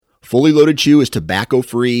Fully Loaded Chew is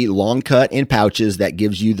tobacco-free, long cut in pouches that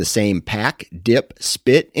gives you the same pack, dip,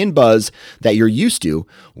 spit, and buzz that you're used to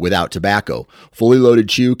without tobacco. Fully Loaded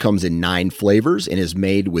Chew comes in 9 flavors and is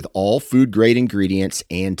made with all food-grade ingredients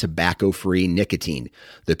and tobacco-free nicotine,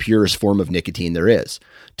 the purest form of nicotine there is.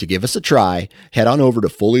 To give us a try, head on over to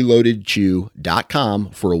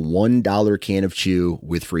fullyloadedchew.com for a $1 can of chew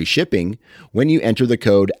with free shipping when you enter the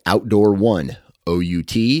code OUTDOOR1.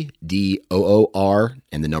 OUTDOOR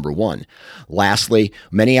and the number 1. Lastly,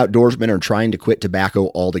 many outdoorsmen are trying to quit tobacco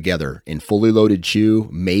altogether, and Fully Loaded Chew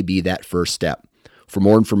may be that first step. For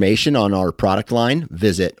more information on our product line,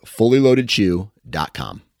 visit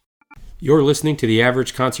fullyloadedchew.com. You're listening to the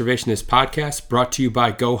Average Conservationist podcast, brought to you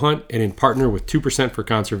by Go Hunt and in partner with 2% for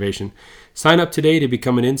Conservation. Sign up today to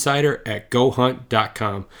become an insider at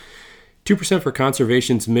gohunt.com. 2% for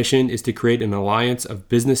Conservation's mission is to create an alliance of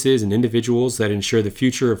businesses and individuals that ensure the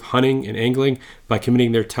future of hunting and angling by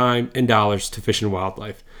committing their time and dollars to fish and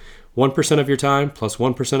wildlife. 1% of your time plus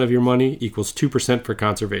 1% of your money equals 2% for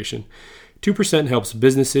conservation. 2% helps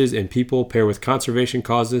businesses and people pair with conservation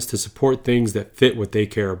causes to support things that fit what they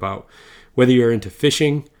care about. Whether you're into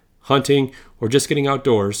fishing, hunting, or just getting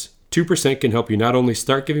outdoors, 2% can help you not only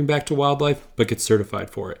start giving back to wildlife, but get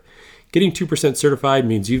certified for it. Getting 2% certified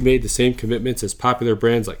means you've made the same commitments as popular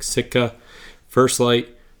brands like Sitka, First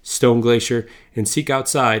Light, Stone Glacier, and Seek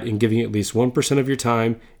Outside in giving at least 1% of your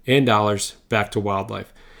time and dollars back to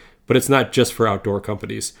wildlife. But it's not just for outdoor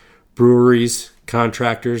companies. Breweries,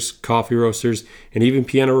 contractors, coffee roasters, and even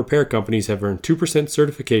piano repair companies have earned 2%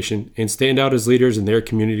 certification and stand out as leaders in their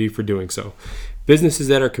community for doing so. Businesses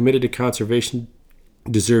that are committed to conservation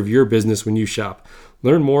deserve your business when you shop.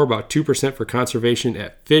 Learn more about 2% for conservation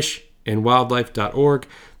at fishandwildlife.org.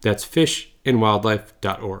 That's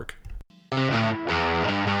fishandwildlife.org.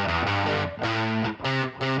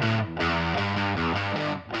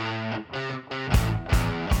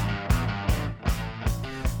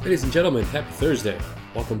 Ladies and gentlemen, happy Thursday.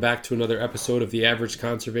 Welcome back to another episode of the Average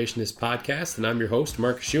Conservationist podcast, and I'm your host,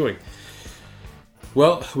 Marcus Ewing.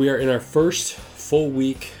 Well, we are in our first full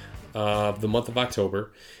week of the month of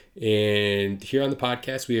October, and here on the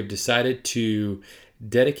podcast, we have decided to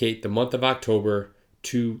dedicate the month of October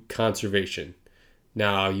to conservation.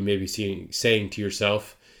 Now, you may be saying to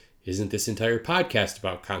yourself, isn't this entire podcast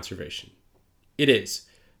about conservation? It is.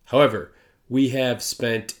 However, we have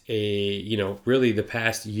spent really the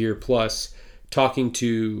past year plus talking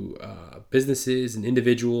to businesses and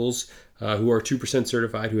individuals who are 2%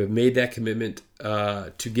 certified, who have made that commitment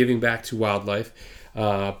to giving back to wildlife.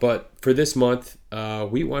 But for this month,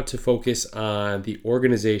 we want to focus on the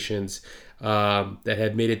organizations that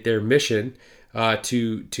have made it their mission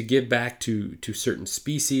to give back to certain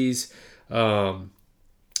species,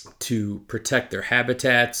 to protect their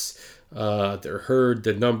habitats, their herd,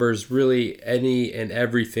 the numbers, really any and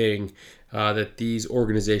everything that these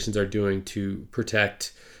organizations are doing to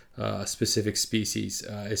protect specific species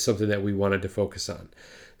is something that we wanted to focus on.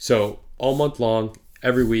 So all month long,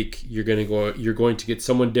 every week, you're going to get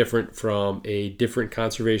someone different from a different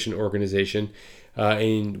conservation organization,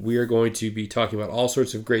 and we are going to be talking about all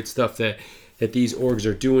sorts of great stuff that these orgs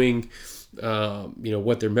are doing.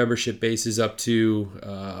 What their membership base is up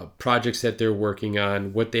to, projects that they're working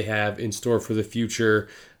on, what they have in store for the future,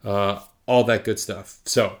 all that good stuff.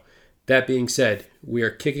 So that being said, we are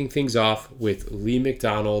kicking things off with Lee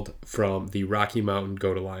MacDonald from the Rocky Mountain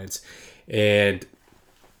Goat Alliance, and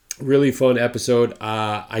really fun episode.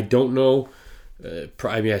 I don't know,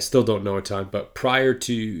 I still don't know a ton, but prior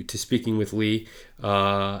to speaking with Lee,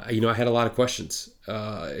 I had a lot of questions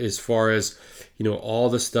as far as all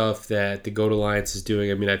the stuff that the Goat Alliance is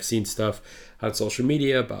doing. I mean, I've seen stuff on social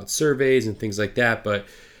media about surveys and things like that, but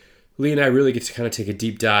Lee and I really get to kind of take a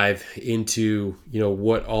deep dive into,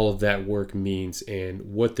 what all of that work means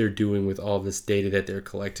and what they're doing with all this data that they're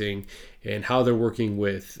collecting and how they're working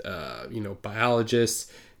with,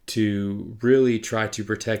 biologists to really try to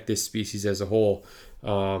protect this species as a whole. They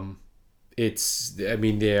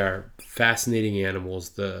are fascinating animals.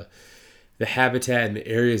 The habitat and the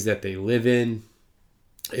areas that they live in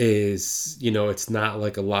is, it's not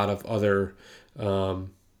like a lot of other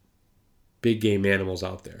big game animals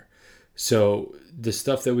out there. So the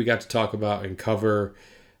stuff that we got to talk about and cover,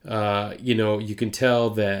 you can tell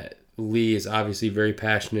that Lee is obviously very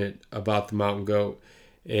passionate about the mountain goat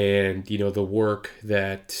and, the work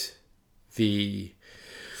that the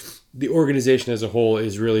organization as a whole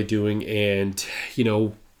is really doing, and,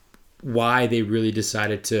 why they really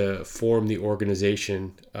decided to form the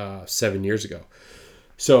organization 7 years ago.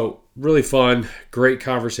 So really fun, great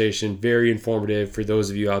conversation, very informative for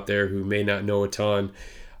those of you out there who may not know a ton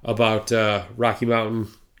about Rocky Mountain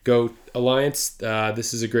Goat Alliance,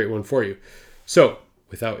 this is a great one for you. So,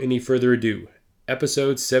 without any further ado,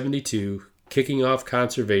 episode 72, kicking off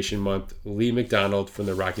Conservation Month, Lee MacDonald from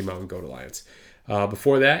the Rocky Mountain Goat Alliance.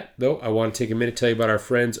 Before that, though, I want to take a minute to tell you about our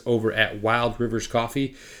friends over at Wild Rivers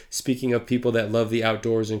Coffee. Speaking of people that love the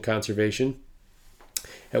outdoors and conservation,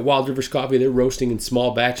 at Wild Rivers Coffee, they're roasting in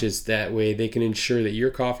small batches. That way they can ensure that your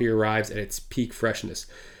coffee arrives at its peak freshness.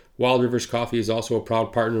 Wild Rivers Coffee is also a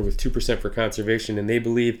proud partner with 2% for Conservation, and they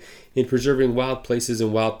believe in preserving wild places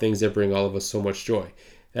and wild things that bring all of us so much joy.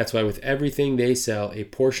 That's why with everything they sell, a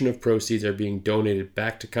portion of proceeds are being donated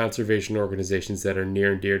back to conservation organizations that are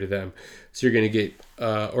near and dear to them. So you're going to get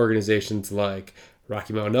organizations like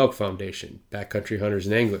Rocky Mountain Elk Foundation, Backcountry Hunters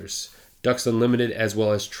and Anglers, Ducks Unlimited, as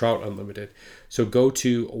well as Trout Unlimited. So go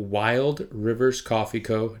to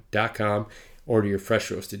wildriverscoffeeco.com, order your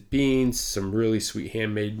fresh roasted beans, some really sweet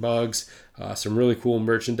handmade mugs, some really cool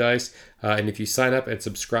merchandise. And if you sign up and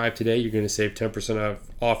subscribe today, you're going to save 10%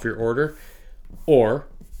 off your order. Or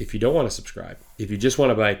if you don't want to subscribe, if you just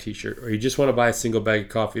want to buy a t-shirt or you just want to buy a single bag of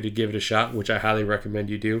coffee to give it a shot, which I highly recommend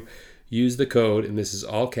you do, use the code, and this is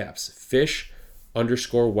all caps,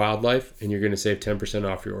 fish_wildlife, and you're going to save 10%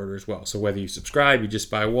 off your order as well. So whether you subscribe, you just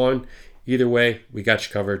buy one, either way, we got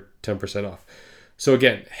you covered, 10% off. So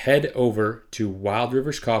again, head over to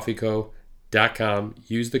wildriverscoffeeco.com,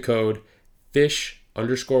 use the code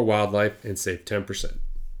fish_wildlife, and save 10%.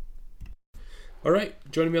 All right,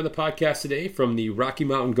 joining me on the podcast today from the Rocky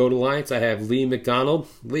Mountain Goat Alliance, I have Lee MacDonald.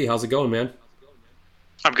 Lee, how's it going, man?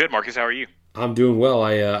 I'm good, Marcus. How are you? I'm doing well.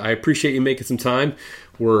 I appreciate you making some time.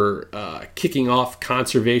 We're kicking off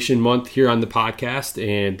Conservation Month here on the podcast,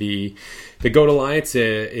 and the Goat Alliance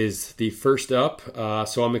is the first up.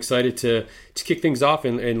 So I'm excited to kick things off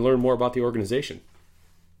and learn more about the organization.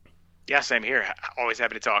 Yeah, same here. Always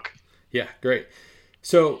happy to talk. Yeah, great.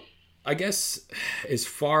 So I guess as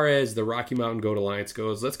far as the Rocky Mountain Goat Alliance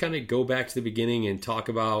goes, let's kind of go back to the beginning and talk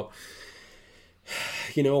about,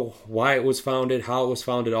 why it was founded, how it was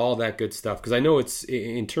founded, all that good stuff. Because I know it's,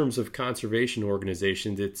 in terms of conservation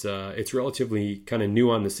organizations, it's relatively kind of new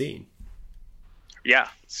on the scene. Yeah.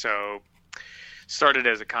 So started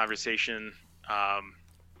as a conversation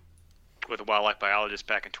with a wildlife biologist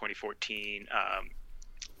back in 2014.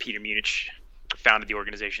 Peter Munich founded the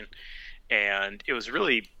organization, and it was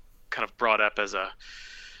really kind of brought up as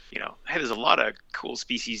hey, there's a lot of cool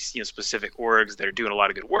species, specific orgs that are doing a lot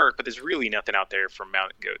of good work, but there's really nothing out there for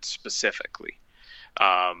mountain goats specifically.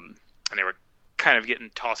 And they were kind of getting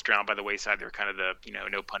tossed around by the wayside. They were kind of the,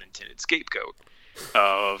 no pun intended, scapegoat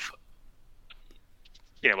of,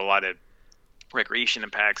 a lot of recreation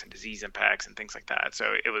impacts and disease impacts and things like that.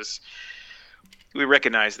 So we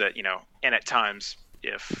recognized that, and at times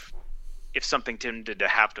if something tended to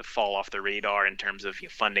have to fall off the radar in terms of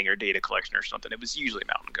funding or data collection or something, it was usually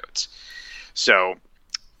mountain goats. So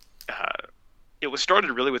it was started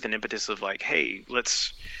really with an impetus of like, hey,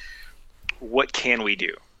 what can we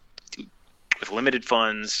do with limited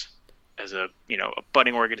funds as a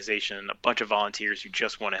budding organization, a bunch of volunteers who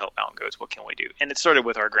just want to help mountain goats? What can we do? And it started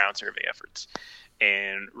with our ground survey efforts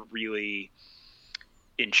and really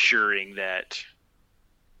ensuring that,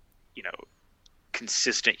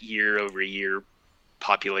 consistent year over year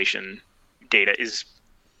population data is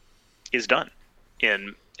done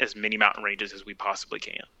in as many mountain ranges as we possibly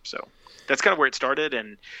can. So that's kind of where it started,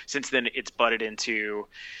 and since then it's budded into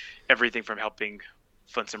everything from helping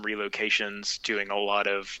fund some relocations, doing a lot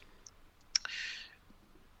of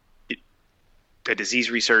the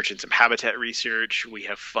disease research and some habitat research. We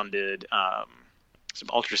have funded some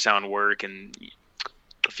ultrasound work and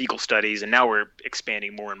fecal studies, and now we're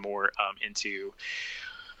expanding more and more into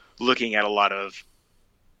looking at a lot of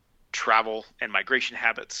travel and migration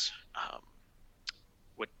habits.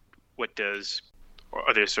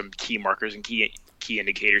 Are there some key markers and key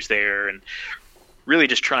indicators there, and really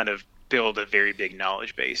just trying to build a very big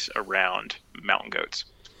knowledge base around mountain goats.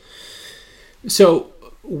 So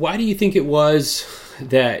why do you think it was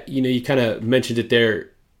that, you kind of mentioned it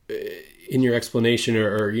there in your explanation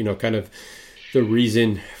or kind of the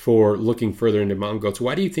reason for looking further into mountain goats?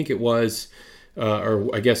 Why do you think it was,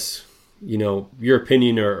 or I guess, your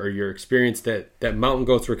opinion or your experience that mountain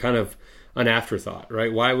goats were kind of an afterthought,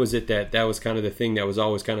 right? Why was it that was kind of the thing that was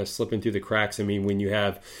always kind of slipping through the cracks? I mean, when you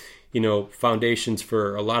have, foundations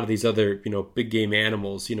for a lot of these other, big game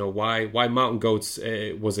animals, why mountain goats,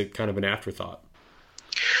 was it kind of an afterthought?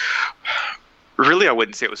 Really, I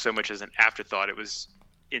wouldn't say it was so much as an afterthought. It was,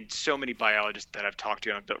 in so many biologists that I've talked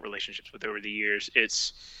to and I've built relationships with over the years,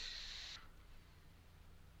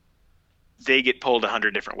 they get pulled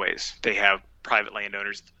 100 different ways. They have private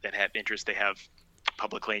landowners that have interest. They have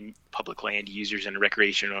public land users and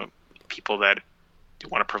recreational people that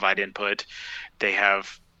want to provide input. They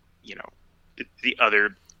have, the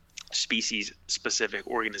other species specific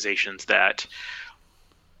organizations that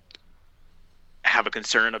have a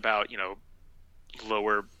concern about,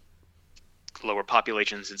 lower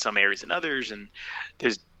populations in some areas than others, and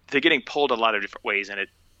they're getting pulled a lot of different ways, and at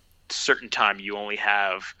a certain time you only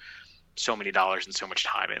have so many dollars and so much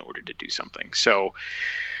time in order to do something. So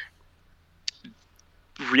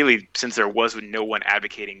really, since there was no one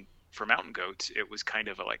advocating for mountain goats, it was kind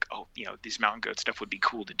of this mountain goat stuff would be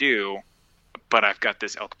cool to do, but I've got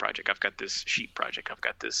this elk project, I've got this sheep project, I've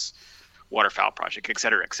got this waterfowl project, et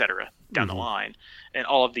cetera, down the line. And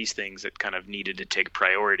all of these things that kind of needed to take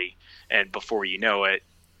priority. And before you know it,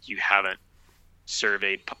 you haven't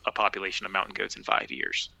surveyed a population of mountain goats in 5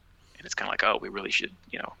 years. And it's kind of like, oh, we really should,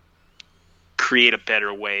 create a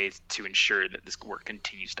better way to ensure that this work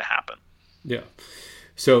continues to happen. Yeah.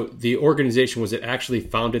 So the organization, was it actually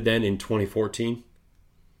founded then in 2014?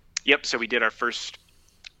 Yep. So we did our first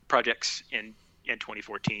projects in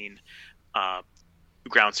 2014,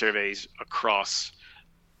 ground surveys across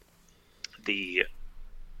the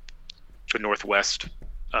northwest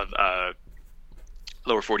of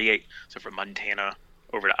lower 48, so from Montana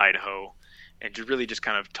over to Idaho, and really just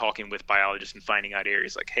kind of talking with biologists and finding out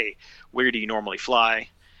areas like, hey, where do you normally fly?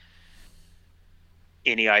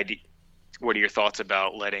 Any idea? What are your thoughts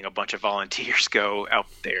about letting a bunch of volunteers go out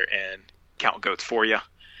there and count goats for you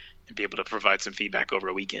and be able to provide some feedback over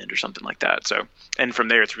a weekend or something like that? So, and from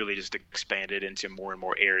there, it's really just expanded into more and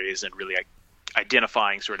more areas, and really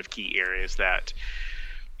identifying sort of key areas that,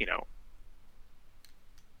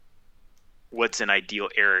 what's an ideal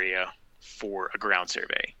area for a ground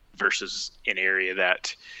survey versus an area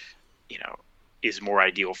that, is more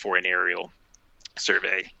ideal for an aerial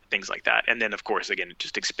survey, things like that. And then, of course, again,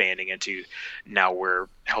 just expanding into, now we're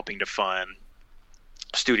helping to fund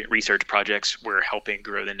student research projects. We're helping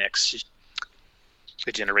grow the next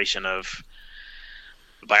generation of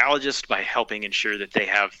biologists by helping ensure that they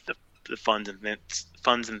have the funds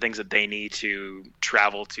and things that they need to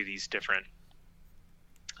travel to these different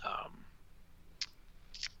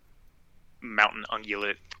mountain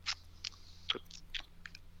ungulate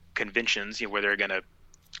conventions, where they're going to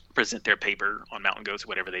present their paper on mountain goats,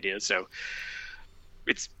 whatever they did. So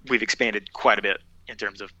we've expanded quite a bit in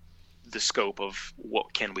terms of the scope of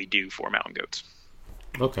what can we do for mountain goats.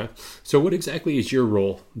 Okay. So what exactly is your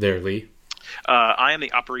role there, Lee? I am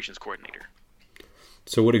the operations coordinator.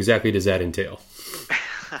 So what exactly does that entail?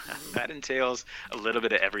 That entails a little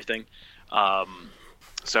bit of everything.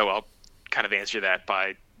 So I'll kind of answer that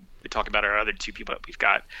by talking about our other two people that we've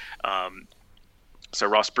got. So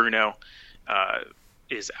Ross Bruno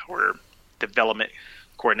is our development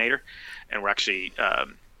coordinator, and we're actually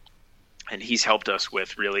and he's helped us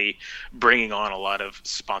with really bringing on a lot of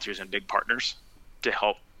sponsors and big partners to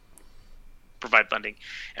help provide funding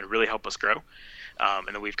and really help us grow. And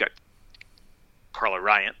then we've got Carla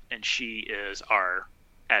Ryan, and she is our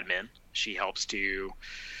admin. She helps to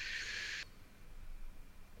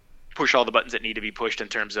push all the buttons that need to be pushed in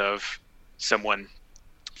terms of someone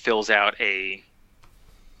fills out a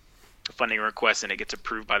funding request and it gets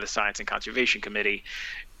approved by the Science and Conservation Committee.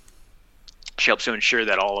 She helps to ensure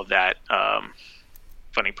that all of that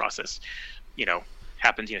funding process,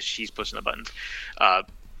 happens. She's pushing the buttons.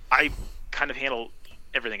 I kind of handle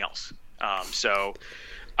everything else. So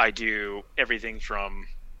I do everything from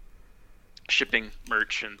shipping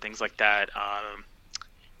merch and things like that.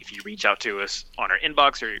 If you reach out to us on our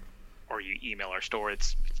inbox or you email our store,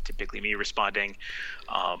 it's typically me responding.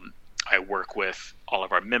 I work with all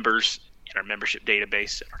of our members in our membership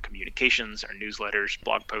database, our communications, our newsletters,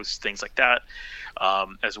 blog posts, things like that,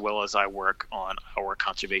 as well as I work on our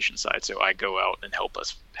conservation side. So I go out and help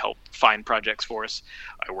find projects for us.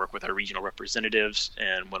 I work with our regional representatives,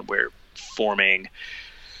 and when we're forming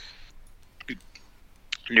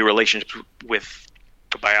new relationships with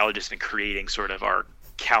the biologists and creating sort of our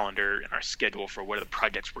calendar and our schedule for what are the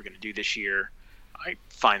projects we're going to do this year, I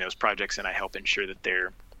find those projects and I help ensure that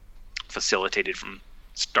they're facilitated from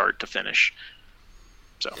start to finish.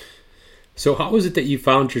 So how is it that you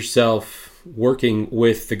found yourself working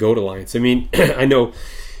with the Goat Alliance? I mean, I know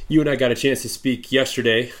you and I got a chance to speak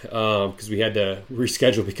yesterday because we had to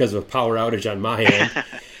reschedule because of a power outage on my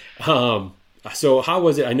end. So how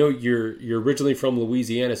was it? I know you're originally from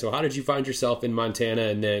Louisiana, so how did you find yourself in Montana,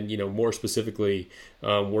 and then more specifically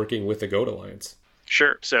working with the Goat Alliance?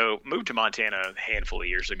 Sure. So moved to Montana a handful of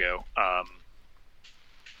years ago.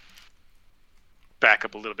 Back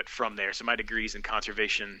up a little bit from there. So my degree is in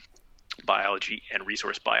conservation biology and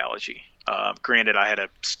resource biology. Granted, I had a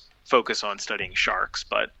focus on studying sharks,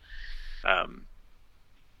 but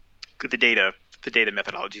the data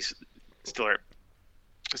methodologies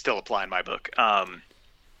still apply in my book.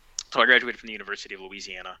 So I graduated from the University of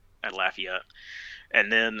Louisiana at Lafayette, and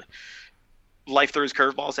then life throws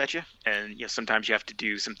curveballs at you, and sometimes you have to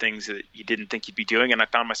do some things that you didn't think you'd be doing. And I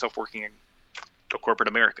found myself working in corporate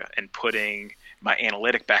America and putting my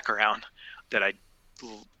analytic background that I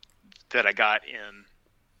got in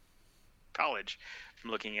college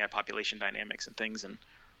from looking at population dynamics and things and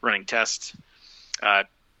running tests. I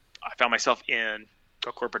found myself in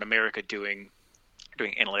corporate America doing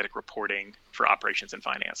analytic reporting for operations and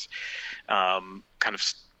finance. Kind of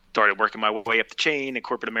started working my way up the chain in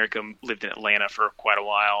corporate America, lived in Atlanta for quite a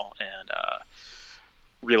while, and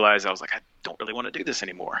realized I was like, I don't really want to do this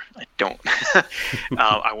anymore. I don't.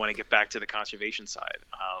 I want to get back to the conservation side.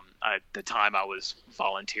 At the time, I was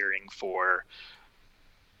volunteering for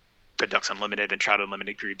the Ducks Unlimited and Trout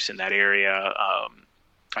Unlimited groups in that area.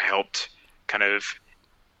 I helped kind of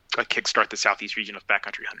kickstart the southeast region of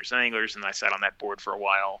backcountry hunters and anglers, and I sat on that board for a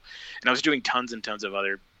while. And I was doing tons and tons of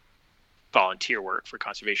other volunteer work for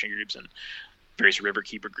conservation groups and various river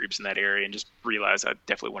keeper groups in that area, and just realized I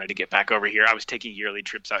definitely wanted to get back over here. I was taking yearly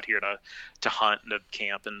trips out here to hunt and to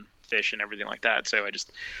camp and fish and everything like that. So I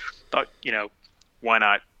just thought, why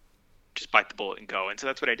not just bite the bullet and go? And so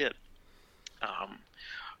that's what I did.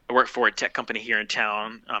 I worked for a tech company here in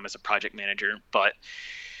town as a project manager, but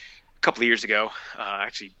a couple of years ago,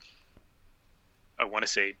 actually, I want to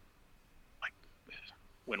say, like,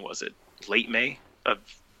 when was it? Late May of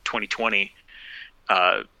 2020,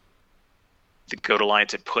 the Goat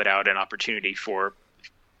Alliance had put out an opportunity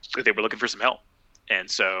they were looking for some help. And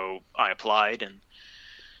so I applied, and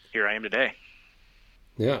here I am today.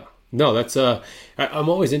 Yeah. No, that's, I'm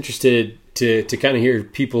always interested to kind of hear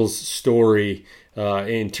people's story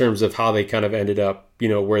in terms of how they kind of ended up,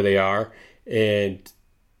 where they are. And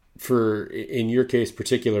in your case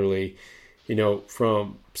particularly,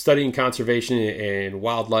 from studying conservation and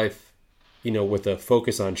wildlife, with a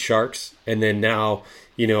focus on sharks, and then now,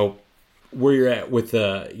 where you're at with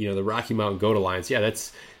the Rocky Mountain Goat Alliance. Yeah,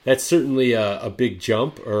 that's certainly a big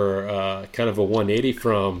jump, or kind of a 180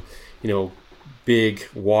 from, big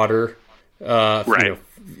water, right,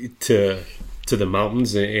 to the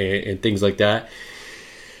mountains and things like that.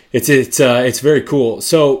 It's very cool.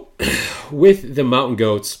 So with the mountain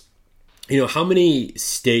goats, how many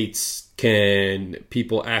states can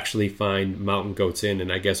people actually find mountain goats in?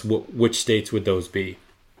 And I guess which states would those be?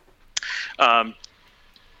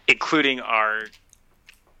 Including our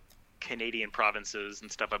Canadian provinces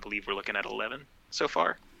and stuff, I believe we're looking at 11 so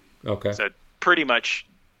far. Okay. So pretty much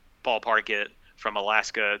ballpark it from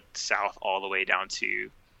Alaska south all the way down to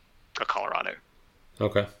Colorado.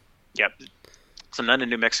 Okay. Yep. So none in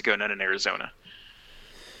New Mexico, none in Arizona.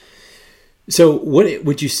 So what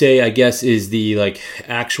would you say, I guess, is the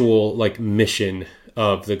actual mission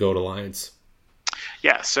of the Goat Alliance?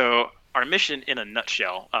 Yeah. So our mission in a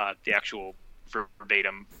nutshell, the actual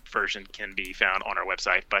verbatim version can be found on our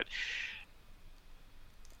website, but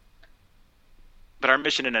our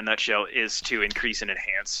mission in a nutshell is to increase and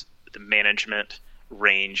enhance the management,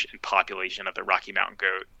 range, and population of the Rocky Mountain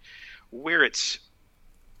goat, where it's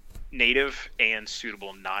native and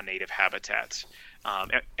suitable non-native habitats.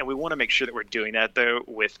 And we want to make sure that we're doing that, though,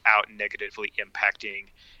 without negatively impacting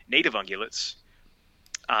native ungulates.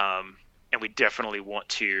 And we definitely want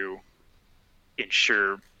to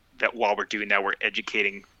ensure that while we're doing that, we're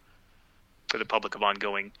educating for the public of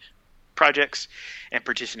ongoing projects and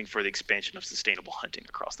petitioning for the expansion of sustainable hunting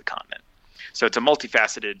across the continent. So it's a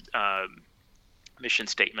multifaceted mission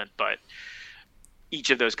statement, but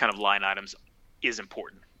each of those kind of line items is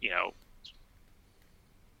important.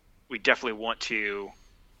 We definitely want to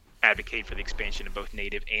advocate for the expansion of both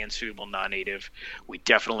native and suitable non-native. We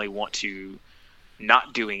definitely want to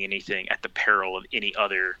not doing anything at the peril of any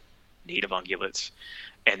other native ungulates.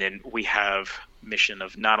 And then we have mission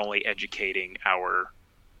of not only educating our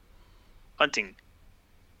hunting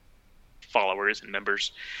followers and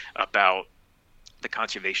members about the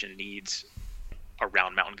conservation needs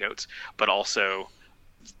around mountain goats, but also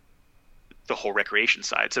the whole recreation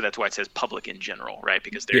side. So that's why it says public in general, right?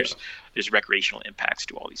 Because there's recreational impacts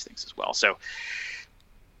to all these things as well. So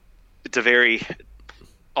it's a very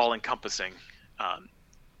all-encompassing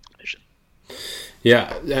mission.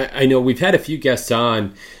 Yeah, I know we've had a few guests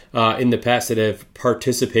on in the past that have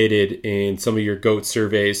participated in some of your goat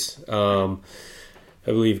surveys. I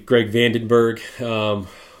believe Greg Vandenberg,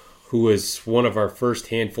 who was one of our first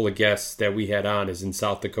handful of guests that we had on, is in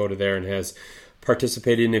South Dakota there and has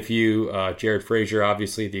participated in a few. Jared Frazier,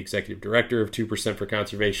 obviously the executive director of 2% for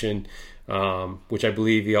Conservation, which I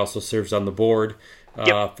believe he also serves on the board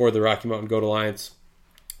for the Rocky Mountain Goat Alliance.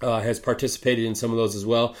 Has participated in some of those as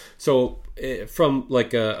well. So from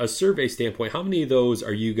like a survey standpoint, how many of those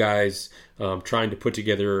are you guys trying to put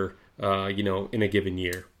together, in a given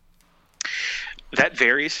year? That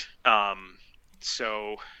varies.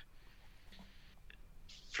 So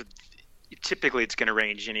typically it's going to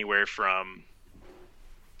range anywhere from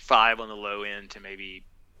 5 on the low end to maybe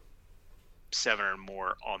 7 or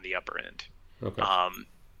more on the upper end. Okay.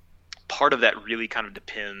 Part of that really kind of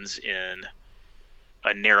depends in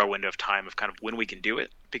a narrow window of time of kind of when we can do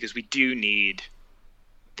it, because we do need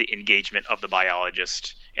the engagement of the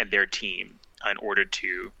biologist and their team in order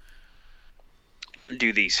to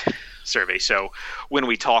do these surveys. So when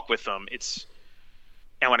we talk with them,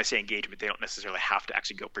 and when I say engagement, they don't necessarily have to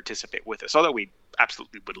actually go participate with us, although we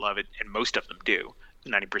absolutely would love it, and most of them do.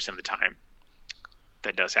 90% of the time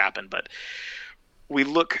that does happen. But we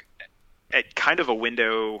look at kind of a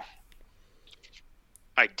window,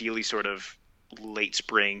 ideally sort of late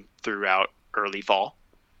spring throughout early fall,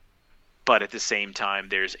 but at the same time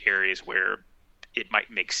there's areas where it might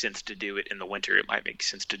make sense to do it in the winter. It might make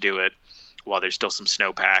sense to do it while there's still some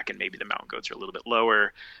snowpack and maybe the mountain goats are a little bit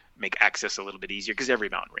lower, make access a little bit easier, because every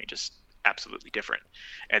mountain range is absolutely different.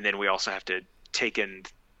 And then we also have to take into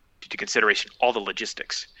consideration all the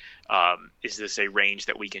logistics. Is this a range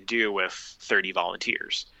that we can do with 30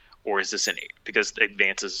 volunteers? Or is this because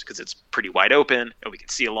it's pretty wide open and we can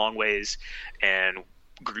see a long ways and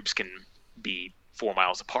groups can be 4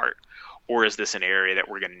 miles apart? Or is this an area that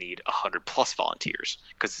we're going to need 100 plus volunteers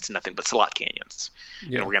because it's nothing but slot canyons?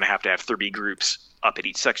 Yeah. And we're going to have 3 groups up at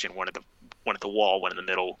each section, one at the wall, one in the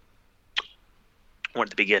middle, one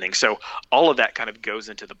at the beginning. So all of that kind of goes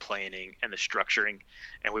into the planning and the structuring,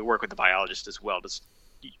 and we work with the biologist as well to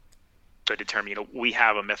determine, we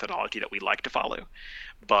have a methodology that we like to follow,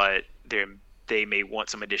 but they may want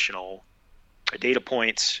some additional data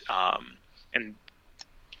points. And,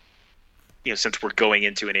 since we're going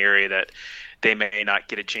into an area that they may not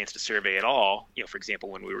get a chance to survey at all, for example,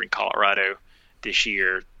 when we were in Colorado this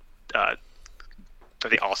year,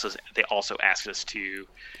 they also asked us to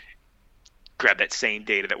grab that same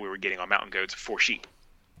data that we were getting on mountain goats for sheep.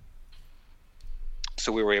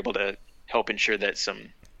 So we were able to help ensure that some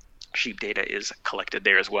sheep data is collected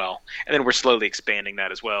there as well. And then we're slowly expanding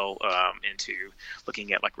that as well into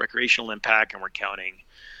looking at like recreational impact, and we're counting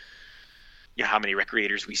how many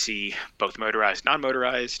recreators we see, both motorized,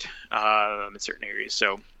 non-motorized, in certain areas.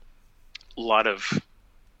 So a lot of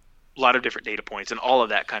different data points, and all of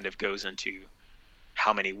that kind of goes into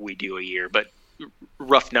how many we do a year. But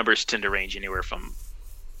rough numbers tend to range anywhere from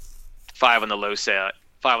 5 on the low side,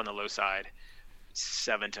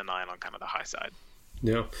 7 to 9 on kind of the high side.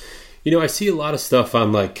 Yeah. I see a lot of stuff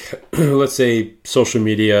on like, let's say social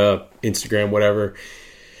media, Instagram, whatever,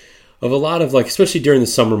 of a lot of like, especially during the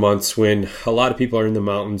summer months when a lot of people are in the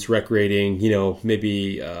mountains recreating,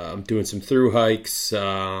 maybe doing some through hikes,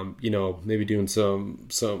 maybe doing some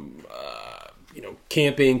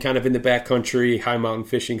camping kind of in the backcountry, high mountain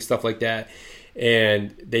fishing, stuff like that.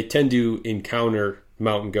 And they tend to encounter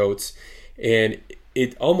mountain goats. And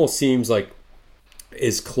it almost seems like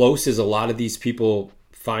as close as a lot of these people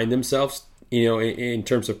find themselves, in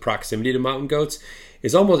terms of proximity to mountain goats,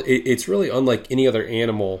 it's really unlike any other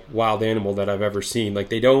wild animal that I've ever seen. Like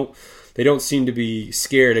they don't seem to be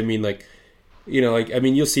scared. I mean,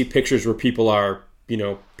 you'll see pictures where people are,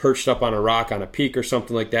 perched up on a rock on a peak or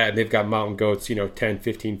something like that, and they've got mountain goats, 10,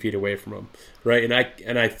 15 feet away from them. Right.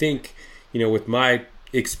 And I think, with my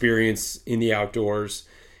experience in the outdoors,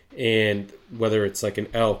 and whether it's like an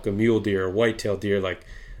elk, a mule deer, a whitetail deer,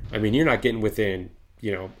 you're not getting within,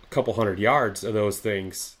 a couple hundred yards of those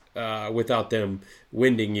things without them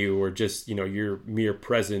winding you, or just, your mere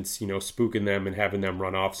presence, spooking them and having them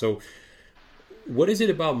run off. So what is it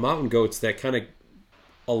about mountain goats that kind of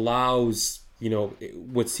allows,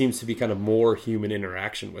 what seems to be kind of more human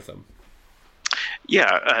interaction with them?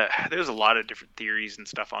 Yeah, there's a lot of different theories and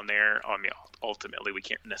stuff on there. I mean, ultimately, we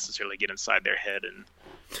can't necessarily get inside their head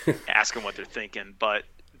and ask them what they're thinking, but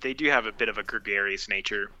they do have a bit of a gregarious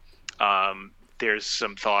nature. There's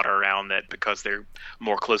some thought around that because they're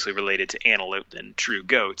more closely related to antelope than true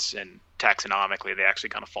goats, and taxonomically, they actually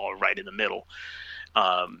kind of fall right in the middle.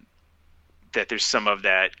 That there's some of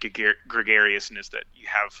that gregariousness that you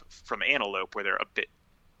have from antelope, where they're a bit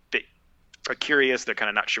curious, they're kind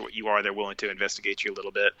of not sure what you are, they're willing to investigate you a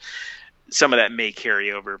little bit. Some of that may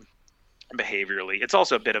carry over behaviorally. It's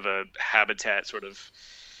also a bit of a habitat sort of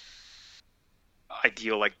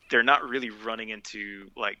ideal, like they're not really running into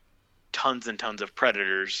like tons and tons of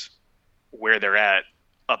predators where they're at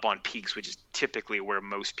up on peaks, which is typically where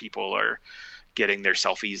most people are getting their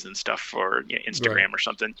selfies and stuff for Instagram Right. or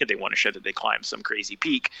something. They want to show that they climbed some crazy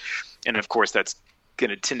peak. And of course, that's going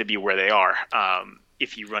to tend to be where they are.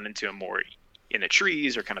 If you run into them more in the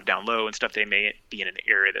trees or kind of down low and stuff, they may be in an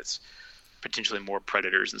area that's potentially more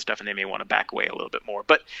predators and stuff, and they may want to back away a little bit more.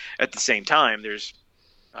 But at the same time, there's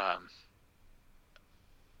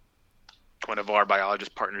one of our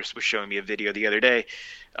biologist partners was showing me a video the other day.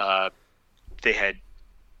 They had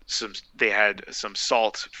some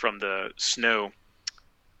salt from the snow.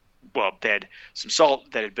 Well, they had some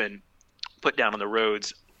salt that had been put down on the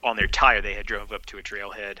roads on their tire. They had drove up to a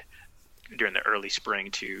trailhead during the early spring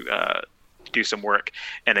to do some work,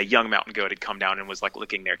 and a young mountain goat had come down and was like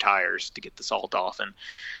licking their tires to get the salt off, and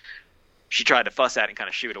she tried to fuss at it and kind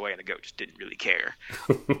of shoo it away, and the goat just didn't really care.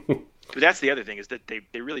 But that's the other thing, is that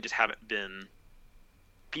they really just haven't been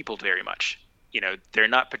peopled very much. They're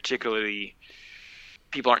not particularly,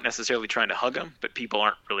 people aren't necessarily trying to hug them, but people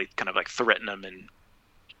aren't really kind of like threatening them and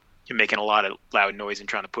making a lot of loud noise and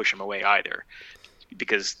trying to push them away either,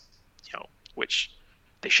 because which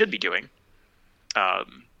they should be doing.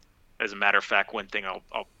 As a matter of fact, one thing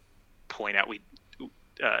I'll point out,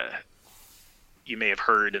 you may have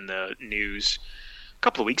heard in the news a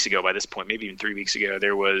couple of weeks ago, by this point, maybe even 3 weeks ago,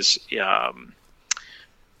 there was a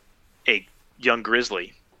young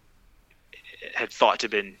grizzly had thought to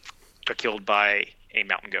have been killed by a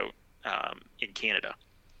mountain goat in Canada,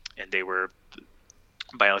 and they were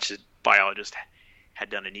biologists had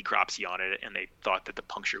done a necropsy on it, and they thought that the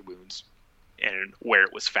puncture wounds and where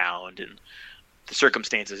it was found and the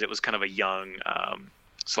circumstances, it was kind of a young,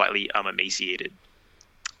 slightly emaciated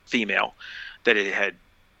female that it had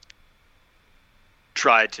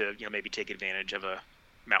tried to maybe take advantage of a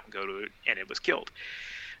mountain goat, and it was killed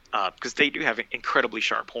because they do have incredibly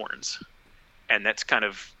sharp horns. And that's kind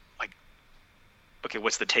of like, okay,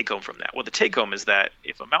 what's the take home from that? Well, the take home is that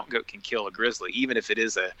if a mountain goat can kill a grizzly, even if it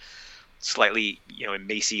is a slightly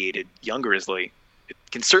emaciated young grizzly, it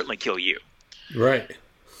can certainly kill you. Right.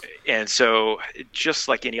 And so just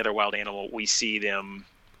like any other wild animal, we see them,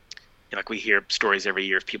 like we hear stories every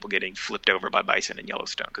year of people getting flipped over by bison in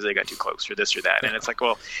Yellowstone because they got too close or this or that. And it's like,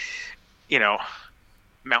 well,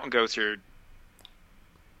 mountain goats are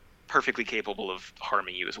perfectly capable of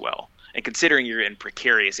harming you as well. And considering you're in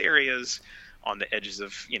precarious areas on the edges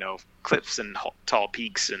of, cliffs and tall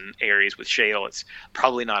peaks and areas with shale, it's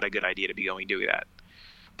probably not a good idea to be going to do that.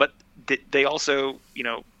 But they also,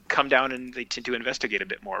 come down and they tend to investigate a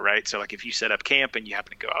bit more, right? So like if you set up camp and you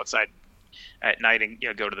happen to go outside at night and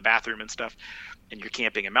go to the bathroom and stuff, and you're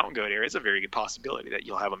camping in mountain goat area, it's a very good possibility that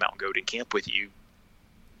you'll have a mountain goat in camp with you,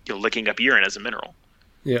 licking up urine as a mineral.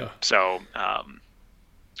 Yeah. So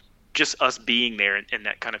just us being there and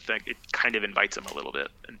that kind of thing, it kind of invites them a little bit,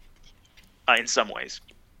 in some ways.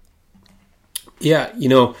 Yeah,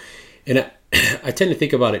 and I tend to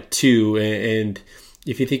think about it too, and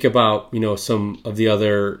if you think about, some of the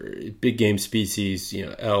other big game species,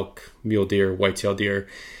 elk, mule deer, white-tailed deer,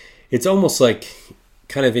 it's almost like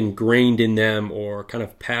kind of ingrained in them or kind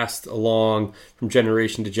of passed along from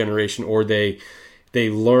generation to generation, or they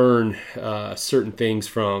learn certain things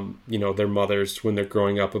from, their mothers when they're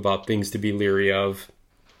growing up about things to be leery of,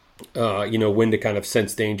 when to kind of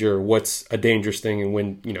sense danger, what's a dangerous thing, and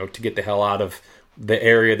when, to get the hell out of the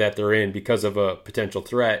area that they're in because of a potential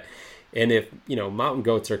threat. And if, mountain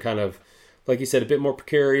goats are kind of, like you said, a bit more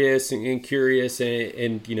precarious and curious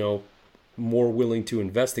and more willing to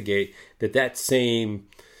investigate, that same,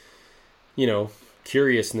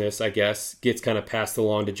 curiousness, I guess, gets kind of passed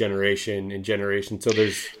along to generation and generation. So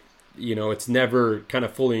there's, it's never kind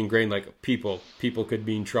of fully ingrained, like people could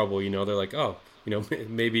be in trouble. They're like, oh,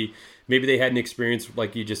 maybe they had an experience,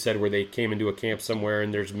 like you just said, where they came into a camp somewhere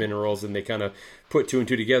and there's minerals, and they kind of put two and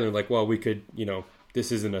two together and like, well, we could, this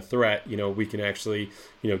isn't a threat, we can actually,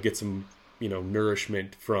 get some,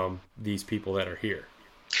 nourishment from these people that are here.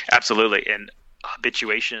 Absolutely. And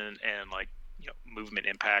habituation and movement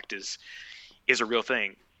impact is a real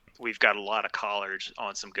thing. We've got a lot of collars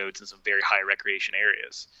on some goats in some very high recreation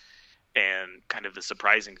areas. And kind of the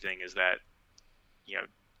surprising thing is that,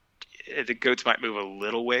 the goats might move a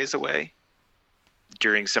little ways away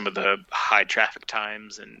during some of the high traffic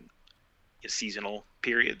times and seasonal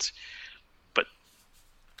periods, but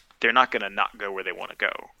they're not going to not go where they want to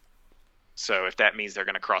go. So if that means they're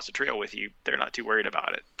going to cross a trail with you, they're not too worried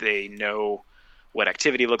about it. They know what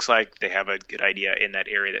activity looks like. They have a good idea in that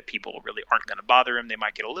area that people really aren't going to bother them. They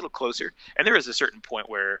might get a little closer. And there is a certain point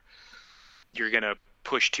where you're going to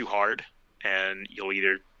push too hard and you'll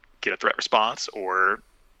either get a threat response or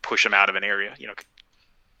push them out of an area,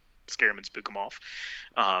 scare them and spook them off.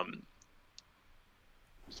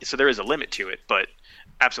 so there is a limit to it, but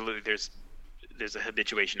absolutely there's a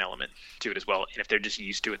habituation element to it as well. And if they're just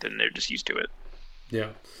used to it, then they're just used to it. Yeah.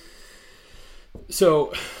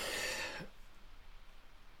 So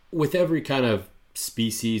with every kind of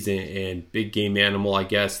species and big game animal, I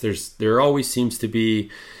guess there always seems to be,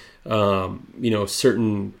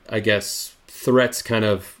 certain, I guess, threats kind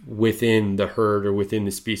of within the herd or within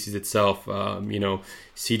the species itself.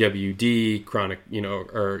 CWD,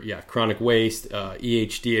 chronic waste,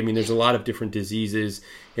 EHD. I mean, there's a lot of different diseases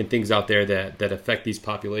and things out there that affect these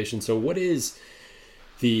populations. So what is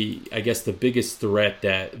the biggest threat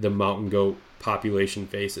that the mountain goat population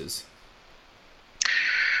faces?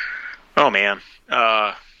 Oh man,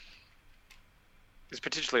 there's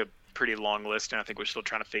potentially a pretty long list, and I think we're still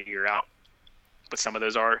trying to figure out what some of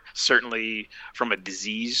those are. Certainly, from a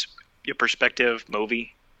disease perspective,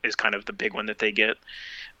 MOVI is kind of the big one that they get,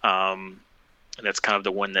 and that's kind of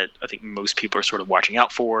the one that I think most people are sort of watching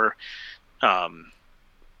out for. And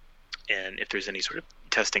if there's any sort of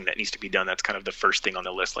testing that needs to be done, that's kind of the first thing on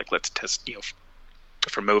the list. Like, let's test,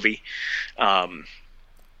 for MOVI.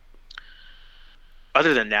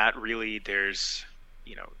 Other than that, really, there's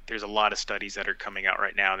a lot of studies that are coming out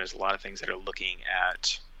right now, and there's a lot of things that are looking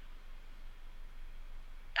at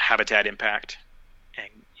habitat impact and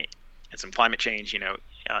some climate change, in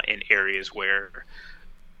areas where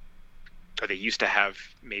they used to have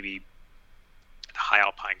maybe high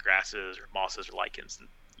alpine grasses or mosses or lichens, and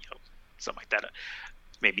something like that.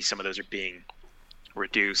 Maybe some of those are being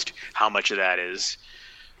reduced. How much of that is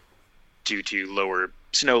due to lower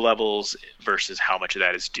snow levels versus how much of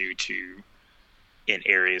that is due to in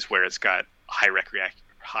areas where it's got high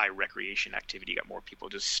recreation activity, got more people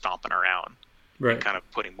just stomping around, right, and kind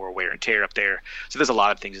of putting more wear and tear up there. So there's a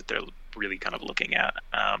lot of things that they're really kind of looking at.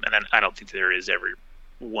 And then I don't think there is ever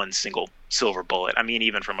one single silver bullet. I mean,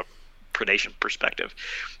 even from a predation perspective,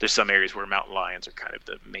 there's some areas where mountain lions are kind of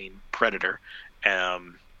the main predator.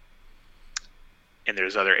 And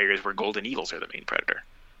there's other areas where golden eagles are the main predator.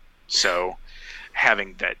 So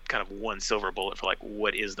having that kind of one silver bullet for like,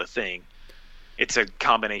 what is the thing? It's a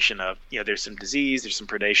combination of, there's some disease, there's some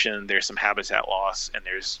predation, there's some habitat loss, and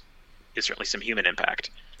there's certainly some human impact.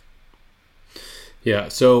 Yeah.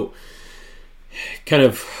 So kind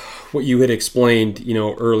of what you had explained,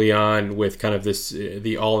 early on with kind of this,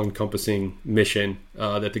 the all-encompassing mission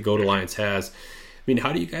that the Goat Alliance has. I mean,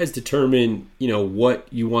 how do you guys determine, what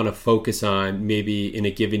you want to focus on maybe in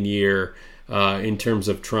a given year in terms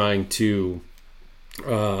of trying to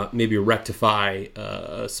maybe rectify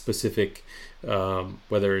a specific,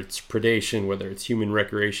 whether it's predation, whether it's human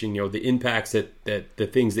recreation, the impacts that the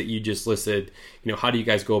things that you just listed, how do you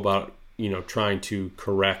guys go about, trying to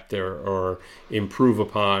correct or improve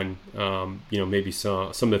upon, maybe some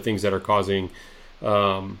of the things that are causing,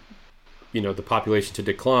 the population to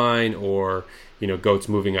decline or, goats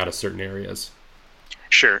moving out of certain areas?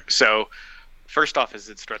 Sure. So first off,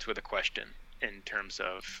 it starts with a question in terms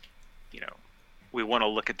of, we want to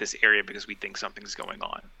look at this area because we think something's going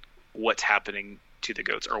on. What's happening to the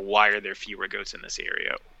goats, or why are there fewer goats in this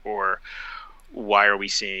area, or why are we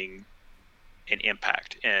seeing an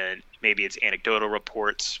impact? And maybe it's anecdotal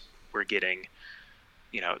reports we're getting,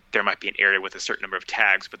 there might be an area with a certain number of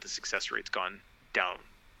tags, but the success rate's gone down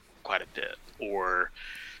quite a bit. Or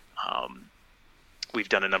we've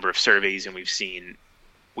done a number of surveys and we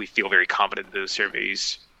feel very confident that those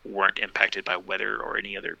surveys weren't impacted by weather or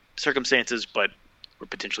any other circumstances, but we're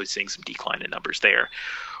potentially seeing some decline in numbers there.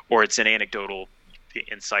 Or it's an anecdotal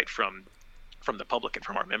insight from the public and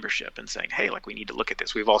from our membership and saying, hey, we need to look at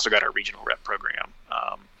this. We've also got our regional rep program,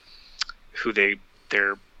 who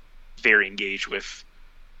they're very engaged with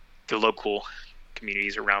the local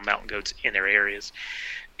communities around mountain goats in their areas.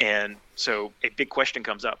 And so a big question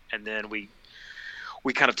comes up, and then we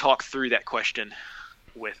kind of talk through that question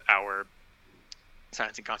with our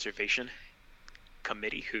Science and Conservation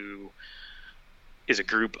Committee, who is a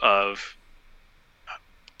group of,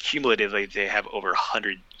 cumulatively, they have over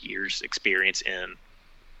 100 years experience in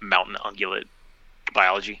mountain ungulate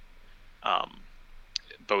biology,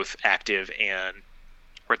 both active and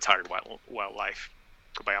retired wildlife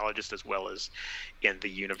biologists, as well as in the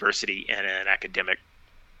university and an academic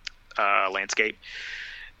landscape.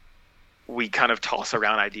 We kind of toss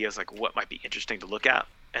around ideas like what might be interesting to look at,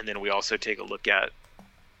 and then we also take a look at,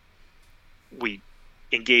 we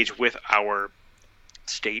engage with our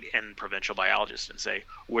state and provincial biologists and say,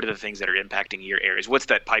 what are the things that are impacting your areas? What's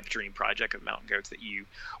that pipe dream project of mountain goats that you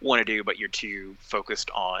want to do, but you're too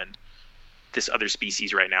focused on this other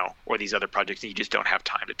species right now, or these other projects that you just don't have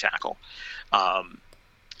time to tackle?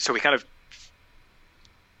 So we kind of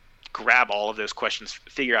grab all of those questions,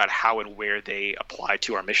 figure out how and where they apply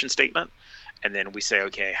to our mission statement, and then we say,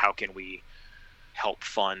 okay, how can we help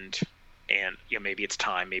fund? And maybe it's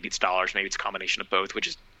time, maybe it's dollars, maybe it's a combination of both, which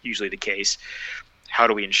is usually the case. How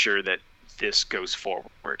do we ensure that this goes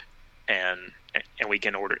forward, and we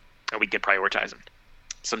can prioritize them?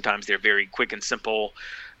 Sometimes they're very quick and simple.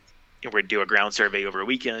 We're going to do a ground survey over a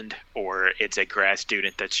weekend, or it's a grad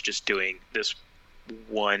student that's just doing this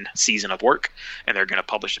one season of work and they're going to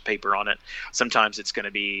publish a paper on it. Sometimes it's going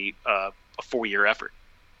to be a 4-year effort,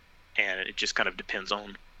 and it just kind of depends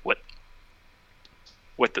on what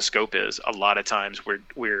the scope is. A lot of times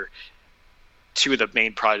we're two of the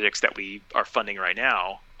main projects that we are funding right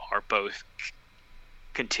now are both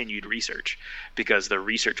continued research, because the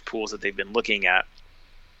research pools that they've been looking at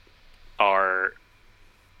are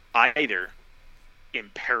either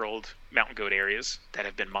imperiled mountain goat areas that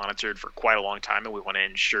have been monitored for quite a long time, and we want to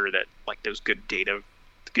ensure that those good data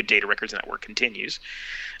records in that work continues.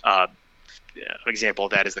 An example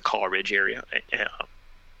of that is the Call Ridge area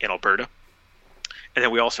in Alberta. And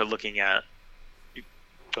then we're also looking at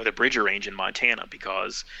the Bridger Range in Montana,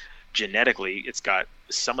 because genetically it's got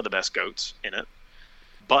some of the best goats in it,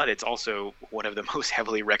 but it's also one of the most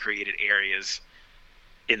heavily recreated areas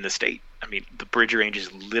in the state. I mean, the Bridger Range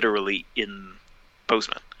is literally in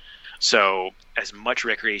Bozeman. So as much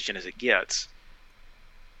recreation as it gets,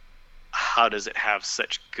 how does it have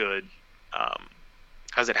such good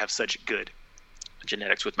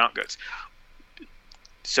genetics with mountain goats?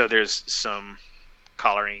 So there's some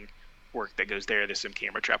collaring work that goes there. There's some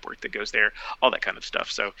camera trap work that goes there, all that kind of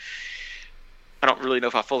stuff. So I don't really know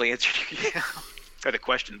if I fully answered the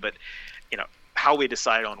question, but how we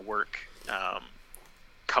decide on work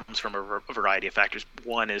comes from a variety of factors.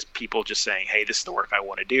 One is people just saying, hey, this is the work I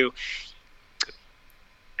want to do,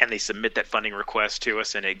 and they submit that funding request to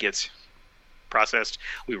us, and it gets processed.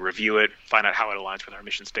 We review it, find out how it aligns with our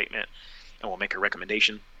mission statement, and we'll make a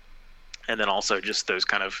recommendation. And then also just those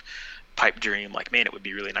kind of pipe dream, man, it would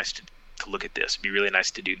be really nice to look at this. It'd be really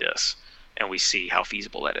nice to do this. And we see how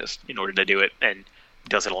feasible that is in order to do it, and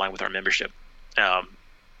does it align with our membership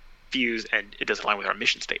views, and it does align with our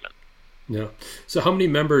mission statement. Yeah. So how many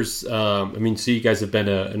members, so you guys have been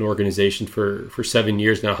an organization for 7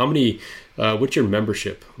 years now. How many, what's your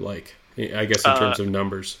membership like, I guess, in terms of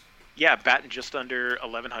numbers? Yeah, batting just under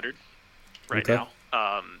 1,100 right now.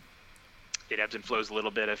 It ebbs and flows a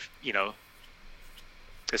little bit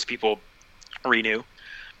as people renew.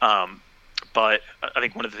 But I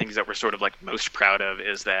think one of the things that we're sort of most proud of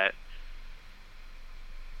is that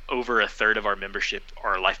over a third of our membership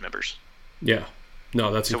are life members. Yeah. No,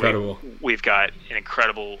 that's incredible. We've got an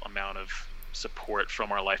incredible amount of support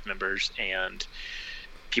from our life members and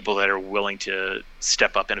people that are willing to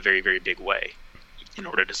step up in a very, very big way in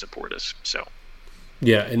order to support us. So,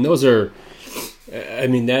 yeah, and those are,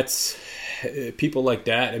 that's people like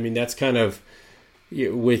that. That's kind of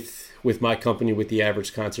with my company, with the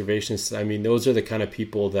Average Conservationist. Those are the kind of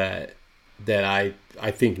people that I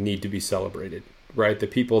think need to be celebrated, right? The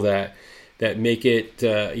people that make it,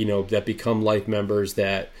 that become life members,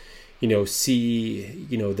 that, see,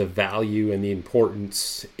 the value and the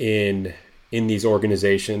importance in these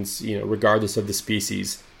organizations, regardless of the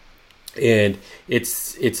species. And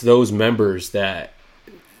it's those members that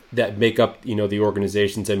make up, the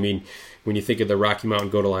organizations. When you think of the Rocky Mountain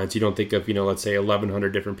Goat Alliance, you don't think of, let's say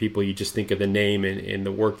 1,100 different people. You just think of the name and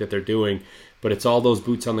the work that they're doing. But it's all those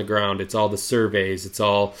boots on the ground. It's all the surveys. It's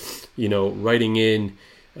all, writing in,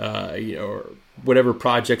 or whatever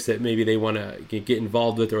projects that maybe they want to get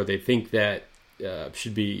involved with, or they think that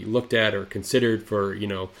should be looked at or considered for,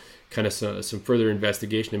 kind of some further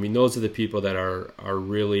investigation. Those are the people that are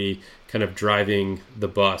really kind of driving the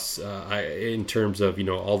bus in terms of,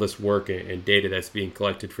 all this work and data that's being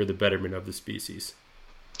collected for the betterment of the species.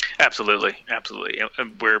 Absolutely. And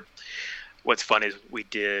what's fun is we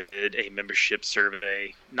did a membership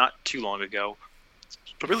survey not too long ago,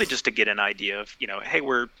 but really just to get an idea of, hey,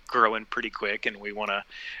 we're growing pretty quick and we want to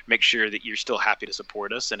make sure that you're still happy to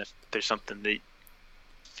support us. And if there's something that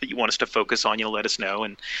you want us to focus on, let us know.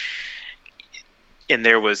 And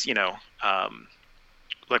there was,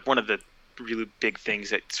 one of the really big things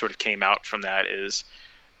that sort of came out from that is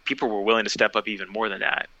people were willing to step up even more than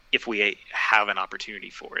that if we have an opportunity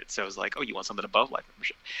for it. So it was like, oh, you want something above life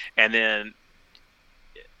membership? And then,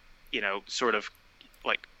 sort of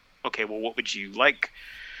like, okay, well, what would you like?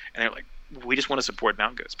 And they're like, we just want to support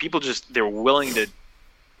mountain goats. People they're willing to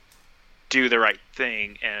do the right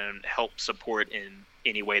thing and help support in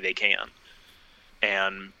any way they can.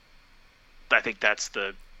 And I think that's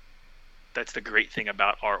the great thing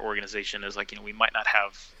about our organization is we might not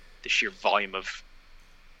have the sheer volume of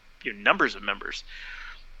numbers of members,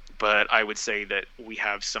 but I would say that we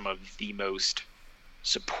have some of the most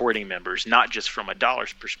supporting members, not just from a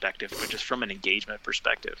dollars perspective, but just from an engagement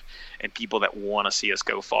perspective, and people that want to see us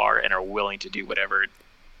go far and are willing to do whatever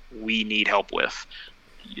we need help with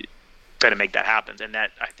to make that happen. And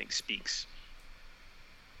that, I think, speaks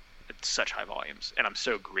at such high volumes, and I'm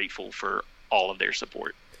so grateful for all of their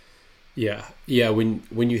support. Yeah.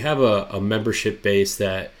 When you have a membership base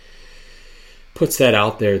that puts that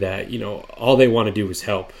out there, that, all they want to do is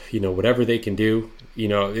help, whatever they can do,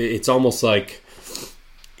 it's almost like,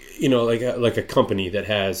 like a company that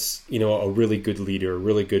has, a really good leader, a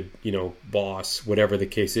really good, boss, whatever the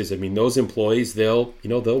case is. I mean, those employees, they'll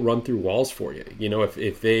run through walls for you.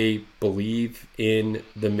 If they believe in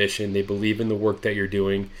the mission, they believe in the work that you're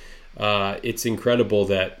doing. It's incredible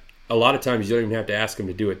that a lot of times you don't even have to ask them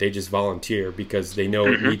to do it. They just volunteer because they know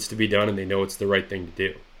it needs to be done and they know it's the right thing to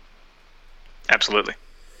do. Absolutely.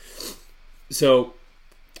 So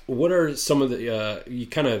what are some of the, you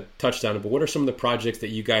kind of touched on it, but what are some of the projects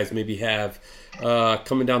that you guys maybe have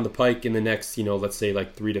coming down the pike in the next, let's say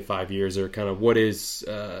like 3 to 5 years, or kind of what is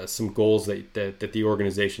some goals that the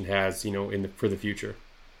organization has, for the future?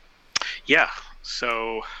 Yeah.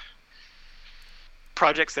 So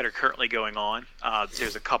projects that are currently going on,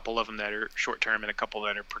 there's a couple of them that are short-term and a couple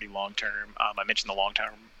that are pretty long-term. I mentioned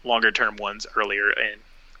the longer-term ones earlier in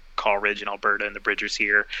Call Ridge in Alberta and the Bridgers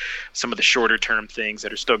here. Some of the shorter-term things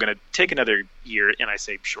that are still going to take another year, and I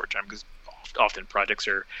say short-term because often projects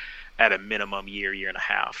are at a minimum year and a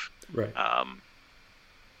half. Right.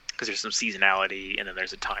 Because there's some seasonality, and then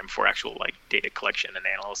there's a time for actual like data collection and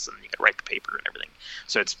analysis, and you can write the paper and everything.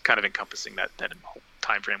 So it's kind of encompassing that whole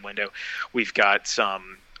time frame window. We've got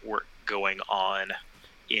some work going on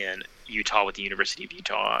in Utah with the University of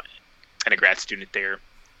Utah and a grad student there,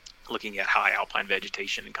 looking at high alpine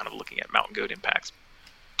vegetation and kind of looking at mountain goat impacts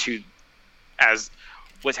as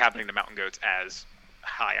what's happening to mountain goats as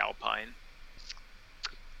high alpine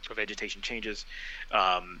vegetation changes.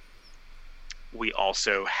 We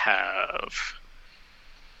also have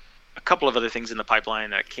a couple of other things in the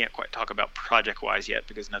pipeline that I can't quite talk about project-wise yet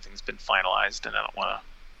because nothing's been finalized, and I don't want to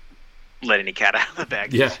let any cat out of the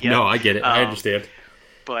bag. Yeah, no, I get it. I understand.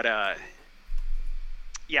 But, and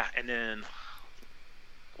then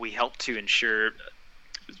we help to ensure,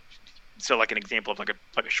 so like an example of like a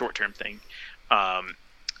short-term thing,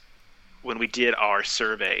 when we did our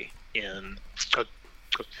survey in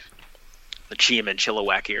the Cheam and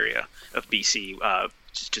Chilliwack area of BC,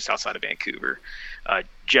 just outside of Vancouver.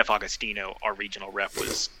 Jeff Augustino, our regional rep,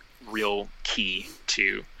 was real key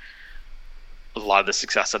to a lot of the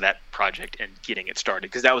success of that project and getting it started,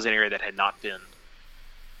 because that was an area that had not been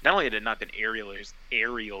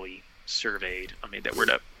aerially surveyed. I mean, there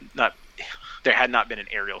had not been an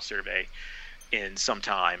aerial survey in some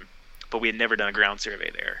time, but we had never done a ground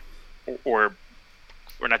survey there, or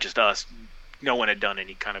not just us. No one had done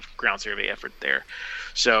any kind of ground survey effort there.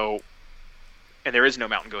 So, and there is no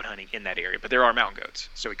mountain goat hunting in that area, but there are mountain goats.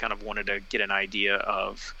 So we kind of wanted to get an idea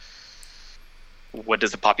of what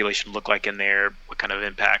does the population look like in there? What kind of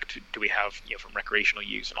impact do we have, from recreational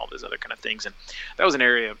use and all those other kind of things? And that was an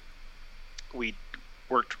area we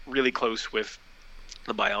worked really close with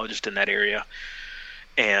the biologist in that area.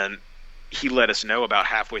 And he let us know about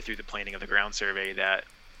halfway through the planning of the ground survey that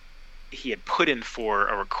he had put in for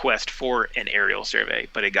a request for an aerial survey,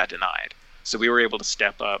 but it got denied. So we were able to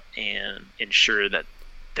step up and ensure that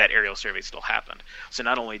aerial survey still happened. So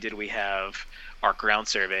not only did we have our ground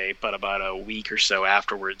survey, but about a week or so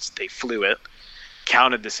afterwards, they flew it,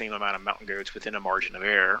 counted the same amount of mountain goats within a margin of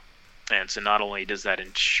error. And so not only does that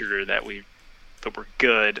ensure that we're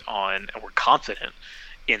good on, and we're confident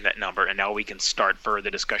in that number, and now we can start further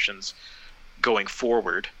discussions going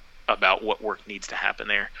forward about what work needs to happen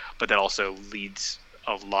there, but that also leads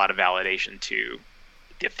a lot of validation to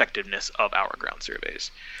the effectiveness of our ground surveys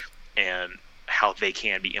and how they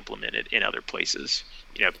can be implemented in other places,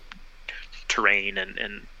 terrain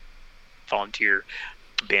and volunteer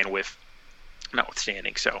bandwidth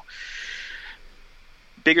notwithstanding. So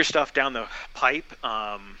bigger stuff down the pipe,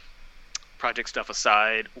 project stuff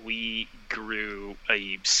aside, we grew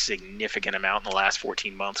a significant amount in the last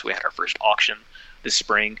 14 months. We had our first auction this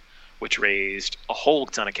spring, which raised a whole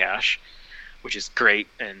ton of cash, which is great,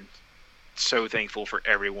 and so thankful for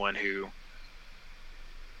everyone who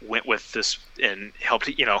went with this and helped,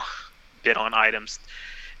 bid on items,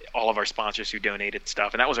 all of our sponsors who donated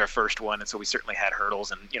stuff. And that was our first one, and so we certainly had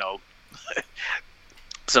hurdles and,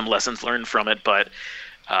 some lessons learned from it, but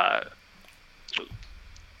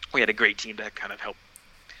we had a great team to kind of help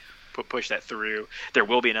push that through. There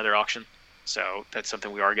will be another auction, so that's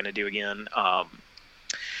something we are going to do again.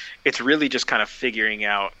 it's really just kind of figuring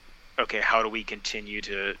out, okay, how do we continue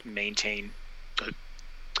to maintain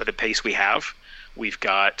the pace we have?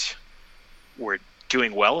 We're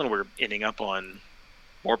doing well, and we're ending up on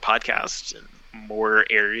more podcasts and more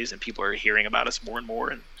areas, and people are hearing about us more and more,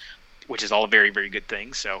 and which is all a very, very good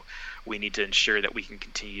thing. So we need to ensure that we can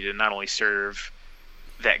continue to not only serve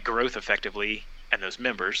that growth effectively and those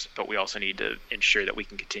members, but we also need to ensure that we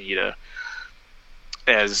can continue to,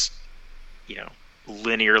 as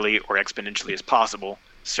linearly or exponentially as possible,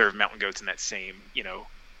 serve mountain goats in that same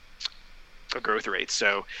growth rate.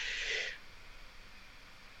 So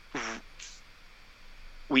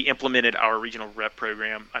we implemented our regional rep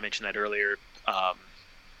program. I mentioned that earlier,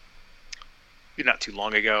 not too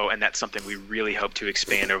long ago, and that's something we really hope to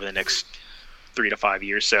expand over the next 3 to 5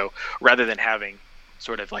 years. So rather than having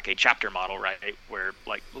sort of like a chapter model, right, where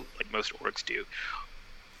like most orgs do,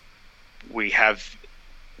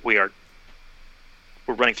 we're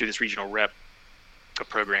running through this regional rep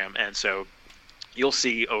program, and so you'll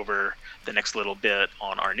see over the next little bit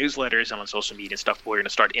on our newsletters and on social media and stuff, we're going to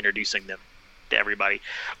start introducing them to everybody.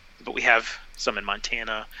 But we have some in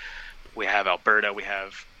Montana, we have Alberta, we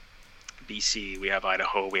have BC, we have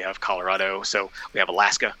Idaho, we have Colorado, so we have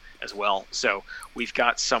Alaska as well. So we've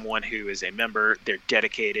got someone who is a member. They're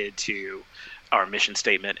dedicated to our mission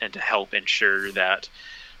statement and to help ensure that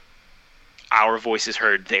our voice is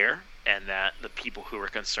heard there, and that the people who are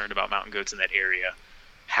concerned about mountain goats in that area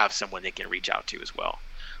have someone they can reach out to as well.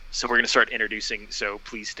 So we're going to start introducing, so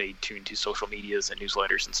please stay tuned to social medias and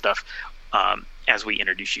newsletters and stuff as we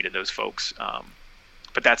introduce you to those folks.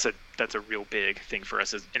 But that's a real big thing for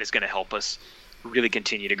us, and it's going to help us really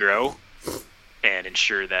continue to grow and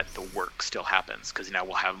ensure that the work still happens, because now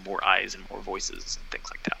we'll have more eyes and more voices and things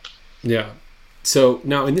like that. Yeah. So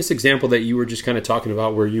now in this example that you were just kind of talking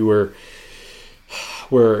about, where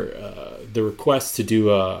the request to do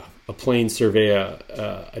a plane survey,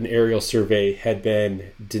 an aerial survey had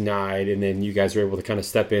been denied, and then you guys were able to kind of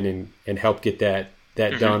step in and help get that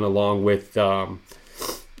done, along with the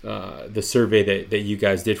survey that you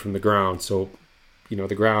guys did from the ground. So,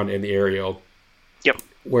 the ground and the aerial. Yep.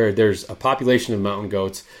 Where there's a population of mountain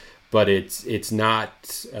goats, but it's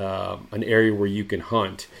not an area where you can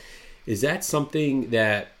hunt. Is that something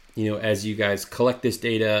that, as you guys collect this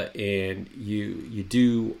data and you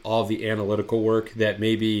do all the analytical work, that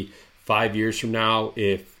maybe 5 years from now,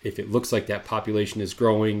 if it looks like that population is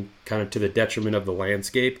growing kind of to the detriment of the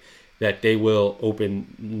landscape, that they will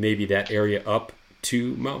open maybe that area up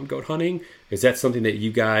to mountain goat hunting? Is that something that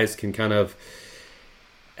you guys can kind of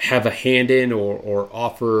have a hand in, or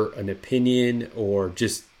offer an opinion, or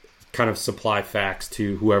just kind of supply facts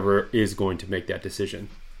to whoever is going to make that decision?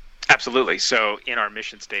 Absolutely. So in our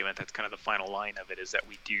mission statement, that's kind of the final line of it, is that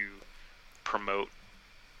we do promote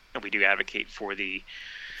and we do advocate for the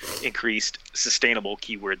increased sustainable,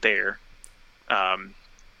 keyword there,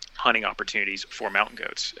 hunting opportunities for mountain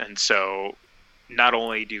goats. And so not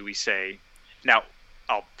only do we say, now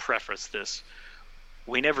I'll preface this,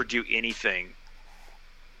 we never do anything.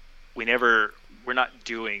 We're not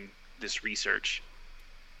doing this research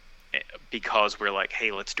because we're like,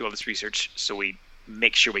 hey, let's do all this research so we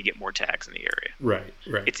make sure we get more tags in the area. Right.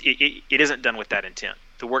 It isn't done with that intent.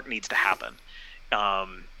 The work needs to happen.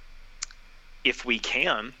 If we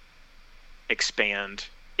can expand,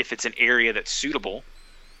 if it's an area that's suitable,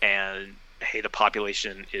 and hey, the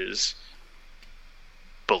population is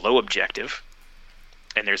below objective,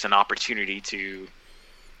 and there's an opportunity to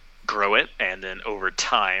grow it, and then over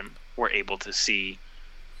time we're able to see,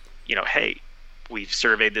 hey, we've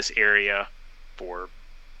surveyed this area for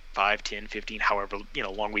 5, 10, 15, however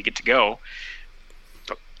long we get to go,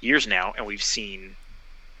 years now, and we've seen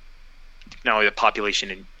not only the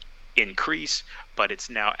population increase, but it's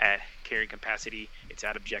now at carrying capacity, it's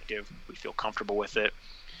at objective, we feel comfortable with it.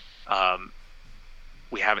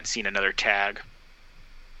 We haven't seen another tag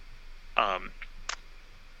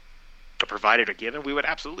provided or given. We would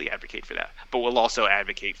absolutely advocate for that, but we'll also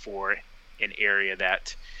advocate for an area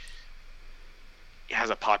that has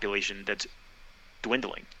a population that's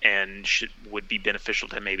dwindling and would be beneficial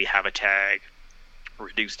to maybe have a tag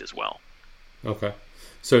reduced as well. Okay.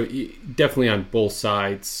 So definitely on both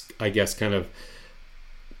sides, I guess, kind of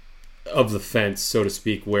the fence, so to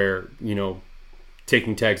speak, where,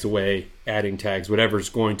 taking tags away, adding tags, whatever's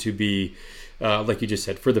going to be, like you just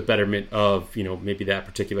said, for the betterment of, maybe that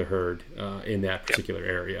particular herd in that particular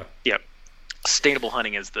area. Yep. Sustainable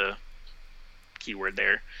hunting is the keyword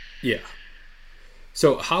there. Yeah.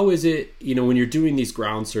 So how is it, when you're doing these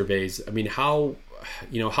ground surveys, I mean, how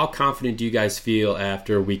confident do you guys feel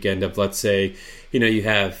after a weekend of, let's say, you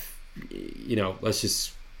have, let's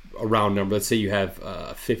just a round number. Let's say you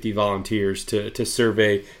have 50 volunteers to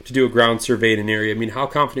do a ground survey in an area. I mean, how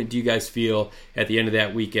confident do you guys feel at the end of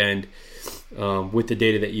that weekend with the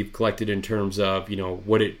data that you've collected in terms of,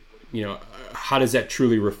 how does that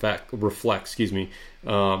truly reflect, the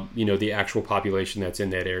actual population that's in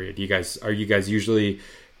that area? Are you guys usually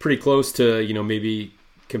pretty close to, maybe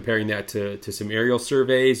comparing that to some aerial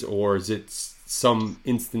surveys, or is it some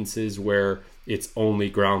instances where it's only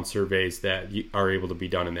ground surveys that are able to be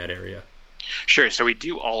done in that area? Sure. So we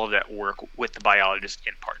do all of that work with the biologists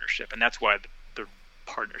in partnership, and that's why the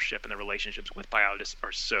partnership and the relationships with biologists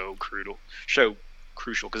are so crucial,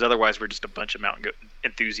 because otherwise we're just a bunch of mountain goat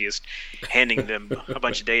enthusiasts handing them a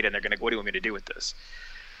bunch of data, and they're going to, what do you want me to do with this?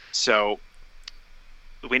 So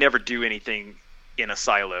we never do anything in a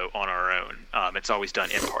silo on our own. It's always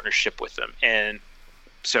done in partnership with them. And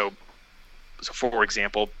so for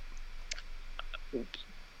example,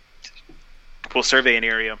 we'll survey an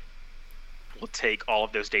area, we'll take all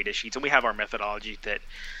of those data sheets, and we have our methodology that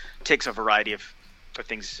takes a variety of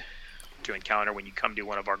things to encounter when you come to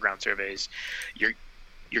one of our ground surveys. You're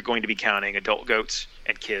going to be counting adult goats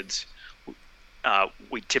and kids.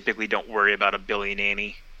 We typically don't worry about a Billy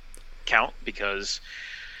Nanny count, because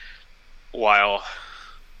while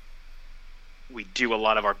we do a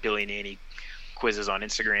lot of our Billy Nanny quizzes on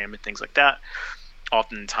Instagram and things like that,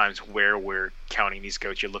 oftentimes where we're counting these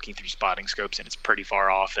goats, you're looking through spotting scopes, and it's pretty far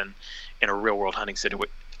off. And in a real world hunting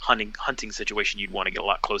situation, you'd want to get a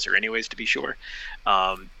lot closer anyways to be sure.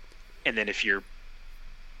 And then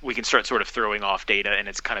we can start sort of throwing off data, and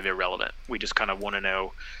it's kind of irrelevant. We just kind of want to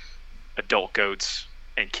know adult goats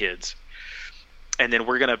and kids. And then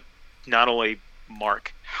we're going to not only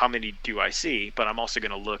mark how many do I see, but I'm also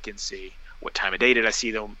going to look and see what time of day did I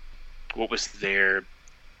see them, what was their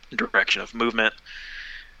direction of movement,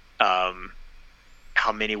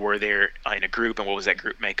 how many were there in a group, and what was that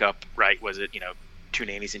group makeup, right? Was it, 2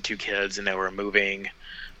 nannies and 2 kids, and they were moving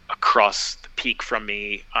across the peak from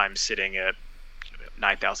me? I'm sitting at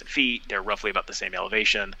 9,000 feet. They're roughly about the same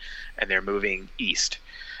elevation, and they're moving east.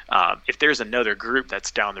 If there's another group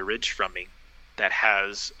that's down the ridge from me that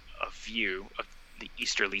has a view of the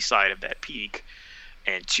easterly side of that peak,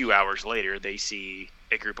 and 2 hours later they see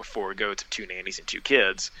a group of 4 goats, 2 nannies and 2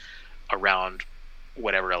 kids around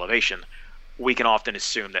whatever elevation, we can often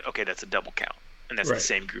assume that, okay, that's a double count, and that's right, the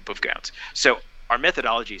same group of goats. So our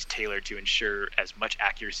methodology is tailored to ensure as much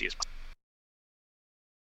accuracy as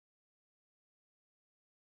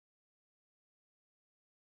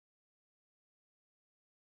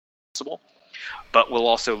possible, but we'll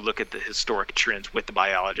also look at the historic trends with the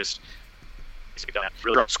biologist,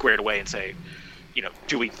 really squared away, and say,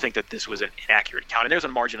 do we think that this was an inaccurate count? And there's a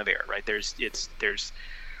margin of error, right? There's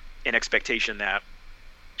an expectation that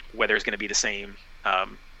weather is going to be the same.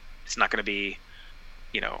 It's not going to be,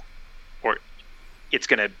 or it's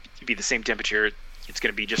going to be the same temperature. It's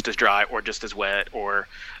going to be just as dry or just as wet, or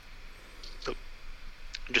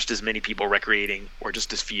just as many people recreating or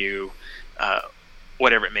just as few,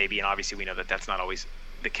 whatever it may be. And obviously we know that that's not always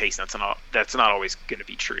the case. That's not always going to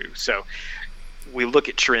be true. So we look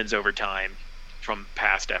at trends over time from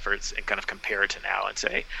past efforts and kind of compare it to now and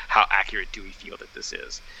say, how accurate do we feel that this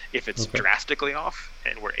is? If it's drastically off,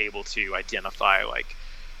 and we're able to identify,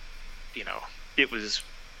 it was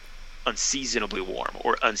unseasonably warm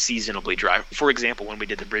or unseasonably dry. For example, when we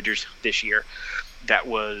did the Bridgers this year,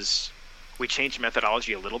 we changed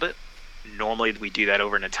methodology a little bit. Normally we do that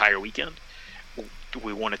over an entire weekend.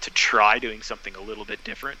 We wanted to try doing something a little bit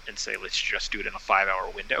different and say, let's just do it in a 5-hour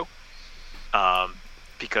window.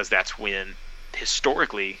 Because that's when,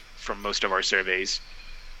 historically, from most of our surveys,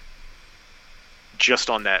 just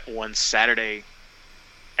on that one Saturday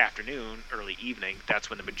afternoon, early evening, that's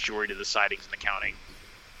when the majority of the sightings and the counting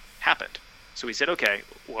happened. So we said, okay,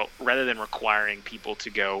 well, rather than requiring people to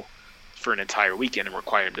go for an entire weekend and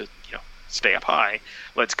require them to, stay up high,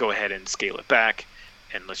 let's go ahead and scale it back,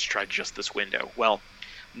 and let's try just this window. Well,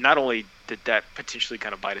 not only did that potentially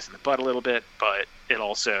kind of bite us in the butt a little bit, but it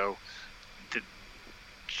also did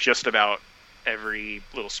just about every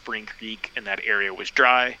little spring creek in that area was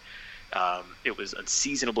dry. It was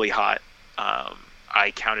unseasonably hot.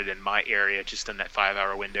 I counted in my area, just in that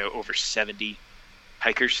 5-hour window, over 70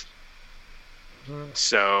 hikers.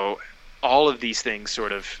 So all of these things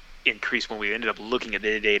sort of increased. When we ended up looking at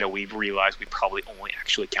the data, we realized we probably only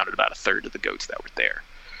actually counted about a third of the goats that were there.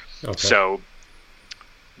 So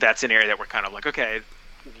that's an area that we're kind of like, okay,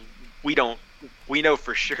 we know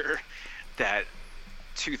for sure that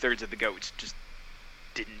 2/3 of the goats just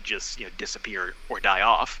didn't just disappear or die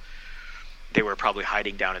off. They were probably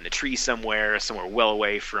hiding down in the tree somewhere well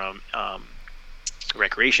away from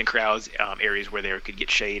recreation crowds, areas where they could get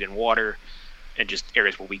shade and water, and just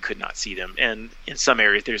areas where we could not see them. And in some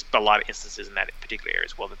areas, there's a lot of instances in that particular area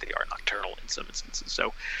as well that they are nocturnal in some instances.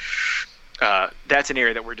 So that's an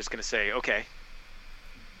area that we're just going to say, okay,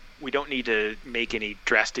 we don't need to make any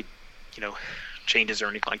drastic, changes or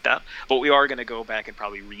anything like that, but we are going to go back and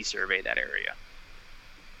probably resurvey that area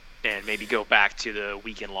and maybe go back to the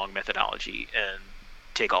weekend-long methodology and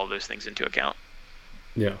take all of those things into account.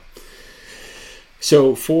 Yeah.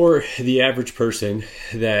 So for the average person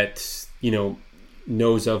that,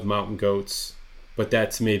 knows of mountain goats, but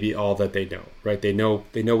that's maybe all that they know, right? They know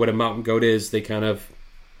what a mountain goat is. They kind of,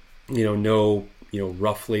 know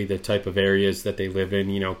roughly the type of areas that they live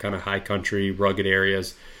in, kind of high country, rugged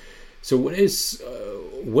areas. So what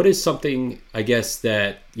is something, I guess,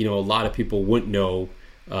 that, a lot of people wouldn't know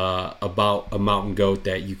about a mountain goat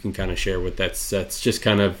that you can kind of share with that's just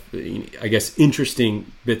kind of, I guess,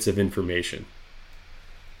 interesting bits of information?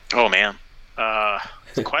 Oh man,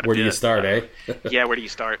 it's quite a Where bit. do you start, eh? Yeah, where do you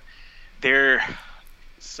start? They're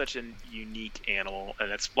such a unique animal, and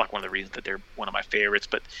that's like one of the reasons that they're one of my favorites.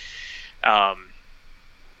 But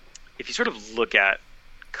if you sort of look at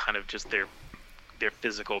kind of just their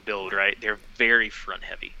physical build, right? They're very front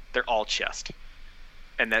heavy. They're all chest,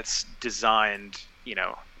 and that's designed, and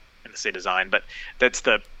I say design, but that's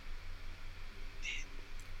that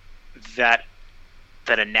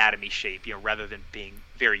anatomy shape, rather than being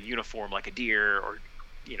very uniform like a deer, or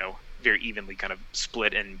very evenly kind of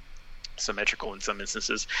split and symmetrical in some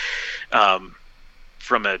instances. From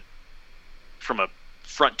a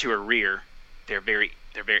front to a rear, they're very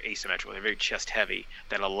asymmetrical. They're very chest heavy.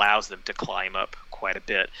 That allows them to climb up quite a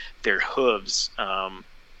bit. Their hooves,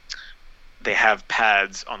 they have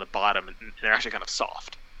pads on the bottom, and they're actually kind of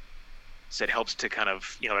soft. So it helps to kind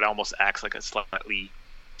of, it almost acts like a slightly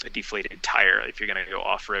deflated tire if you're going to go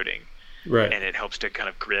off-roading. Right. And it helps to kind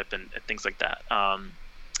of grip and things like that.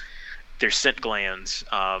 Their scent glands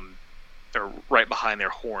are right behind their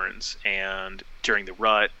horns, and during the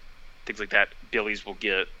rut, things like that, Billies will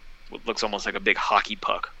get what looks almost like a big hockey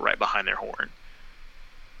puck right behind their horn.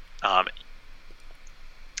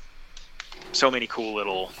 So many cool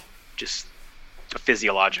little just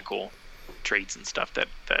physiological traits and stuff that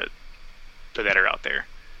are out there.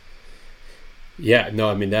 Yeah, no,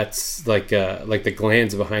 I mean, that's like the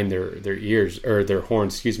glands behind their ears, or their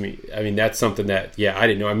horns, excuse me. I mean, that's something that, I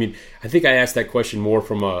didn't know. I mean, I think I asked that question more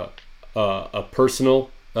from a personal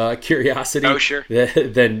curiosity. Oh, sure.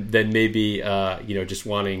 than maybe, just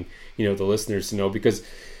wanting, the listeners to know, because,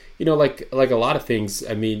 like a lot of things,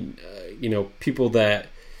 I mean, people that,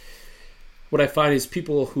 what I find is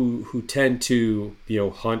people who tend to,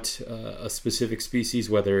 hunt a specific species,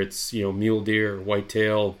 whether it's, mule deer or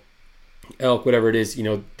whitetail, elk, whatever it is,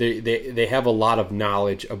 they have a lot of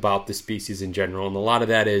knowledge about the species in general, and a lot of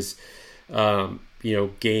that is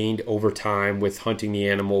gained over time with hunting the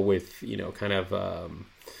animal, with kind of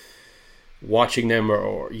watching them,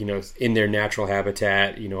 or in their natural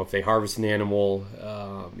habitat, if they harvest an animal,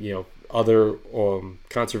 other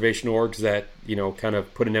conservation orgs that kind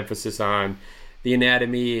of put an emphasis on the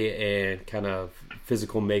anatomy and kind of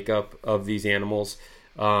physical makeup of these animals,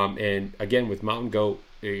 and again with mountain goat,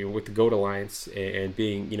 with the Goat Alliance, and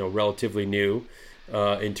being relatively new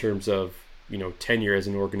in terms of tenure as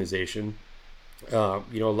an organization, a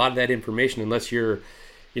lot of that information, unless you're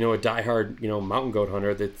a diehard mountain goat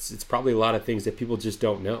hunter, it's probably a lot of things that people just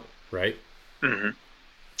don't know, right? Mm-hmm.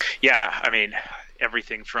 Yeah, I mean,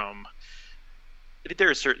 everything from, I think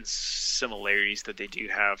there are certain similarities that they do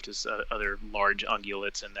have to other large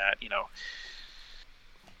ungulates, in that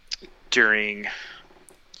during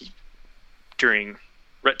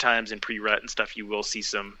rut times and pre-rut and stuff, you will see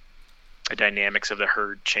some dynamics of the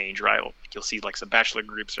herd change, right? You'll see like some bachelor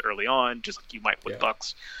groups early on, just like you might with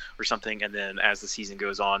bucks or something, and then as the season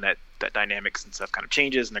goes on, that dynamics and stuff kind of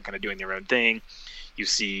changes, and they're kind of doing their own thing. You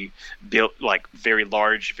see like very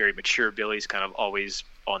large, very mature billies kind of always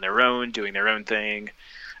on their own, doing their own thing,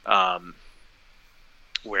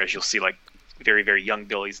 whereas you'll see like very, very young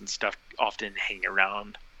billies and stuff often hanging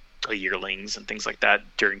around yearlings and things like that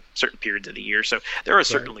during certain periods of the year. So there are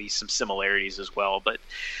certainly some similarities as well, but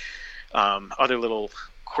other little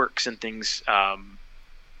quirks and things, I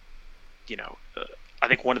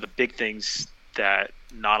think one of the big things that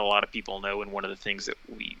not a lot of people know, and one of the things that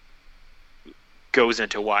goes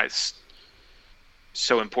into why it's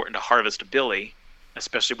so important to harvest a billy,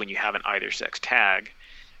 especially when you have an either sex tag,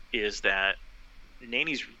 is that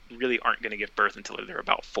nannies really aren't going to give birth until they're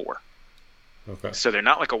about 4. Okay. So they're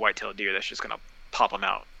not like a white-tailed deer that's just going to pop them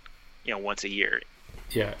out, once a year.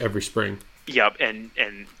 Yeah, every spring. Yep, and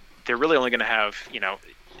they're really only going to have,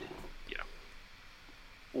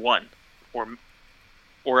 one or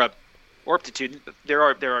or up or up to two. There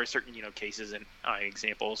are certain cases and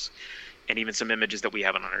examples, and even some images that we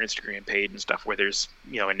have on our Instagram page and stuff where there's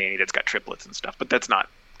a nanny that's got triplets and stuff, but that's not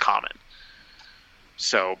common.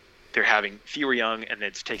 So they're having fewer young, and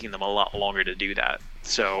it's taking them a lot longer to do that.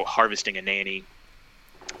 So harvesting a nanny,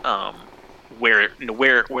 where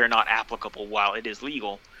not applicable, while it is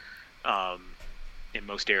legal, in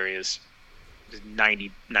most areas,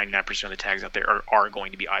 99% of the tags out there are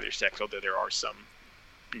going to be either sex, although there are some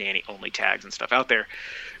nanny only tags and stuff out there,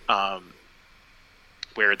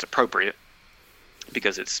 where it's appropriate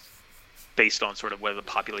because it's based on sort of whether the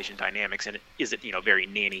population dynamics, and is it very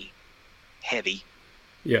nanny heavy,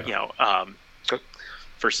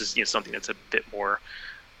 versus something that's a bit more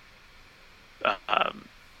a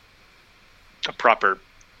proper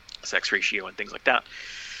sex ratio and things like that.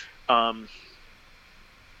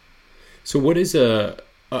 So what is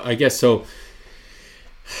I guess so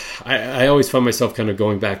I always find myself kind of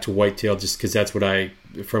going back to whitetail, just because that's what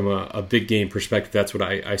from a big game perspective, that's what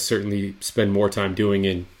I certainly spend more time doing.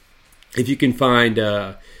 And if you can find,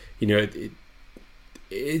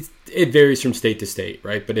 it varies from state to state,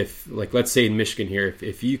 right? But if, like, let's say in Michigan here,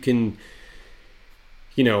 if you can,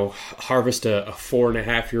 harvest a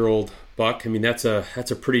 4.5-year-old buck, I mean, that's a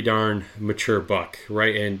pretty darn mature buck,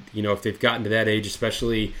 right? And, if they've gotten to that age,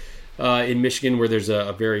 especially in Michigan, where there's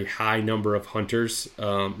a very high number of hunters,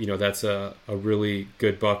 that's a really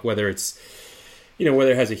good buck, whether it's,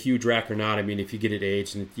 whether it has a huge rack or not. I mean, if you get it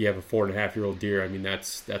aged and you have a 4.5-year-old deer, I mean,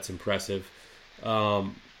 that's impressive.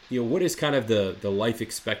 What is kind of the life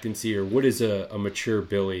expectancy, or what is a mature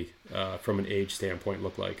billy from an age standpoint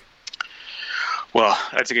look like? Well,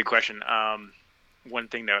 that's a good question. One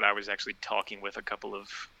thing that I was actually talking with a couple of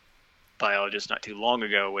biologists not too long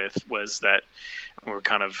ago was that we're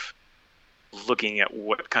kind of looking at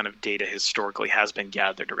what kind of data historically has been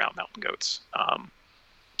gathered around mountain goats.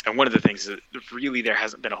 And one of the things is that really there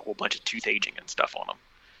hasn't been a whole bunch of tooth aging and stuff on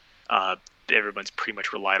them. Everyone's pretty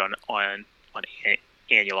much relied on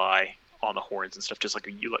annuli on the horns and stuff, just like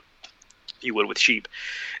you would with sheep.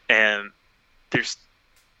 And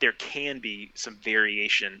there can be some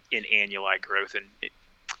variation in annuli growth and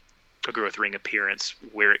a growth ring appearance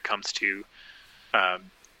where it comes to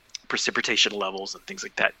precipitation levels and things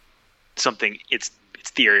like that. It's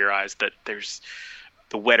theorized that there's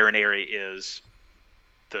the wetter an area is,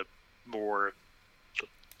 the more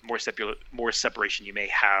separation you may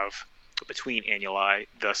have between annuli,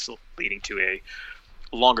 thus leading to a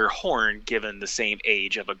longer horn given the same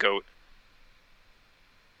age of a goat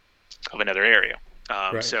of another area.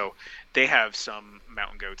 Right. So they have some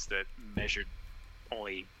mountain goats that measured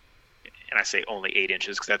only, and I say only 8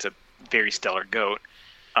 inches because that's a very stellar goat,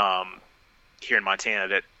 here in Montana,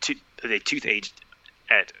 that they tooth aged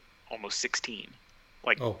at almost 16,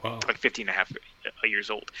 like 15 and a half years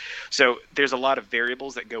old. So there's a lot of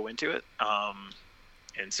variables that go into it.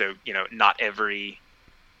 And so, not every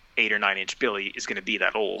 8 or 9 inch billy is going to be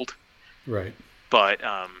that old. Right. But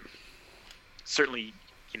certainly,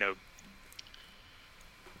 I'm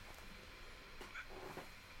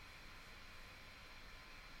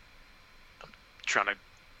trying to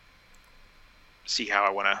see how I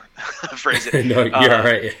want to phrase it. No, you're all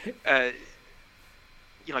right.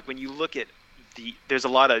 Like when you look at there's a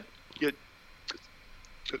lot of,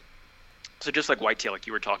 so just like whitetail, like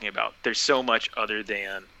you were talking about, there's so much other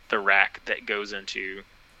than the rack that goes into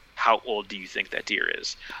how old do you think that deer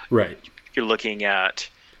is. Right. You're looking at,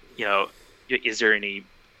 is there any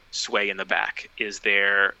sway in the back? Is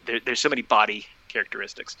there's so many body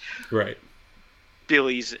characteristics. Right.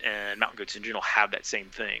 Billies and mountain goats in general have that same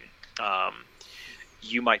thing.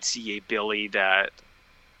 You might see a billy that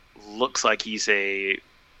looks like he's a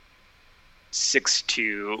 6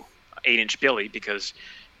 to 8 inch billy because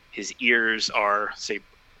his ears are, say,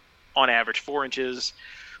 on average 4 inches.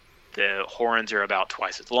 The horns are about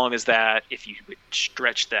twice as long as that. If you would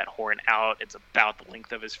stretch that horn out, it's about the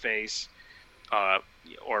length of his face,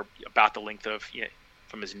 or about the length of,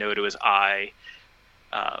 from his nose to his eye.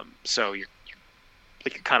 So you're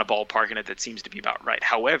kind of ballparking it. That seems to be about right.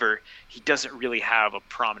 However, he doesn't really have a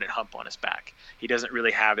prominent hump on his back. He doesn't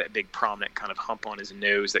really have that big prominent kind of hump on his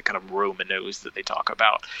nose, that kind of Roman nose that they talk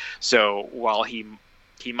about. So while he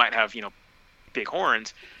might have, big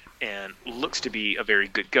horns and looks to be a very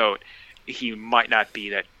good goat, he might not be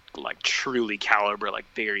that like truly caliber, like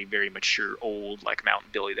very, very mature, old, like mountain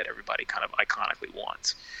billy that everybody kind of iconically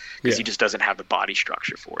wants, because he just doesn't have the body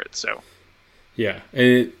structure for it. So, yeah.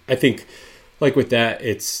 And I think like with that,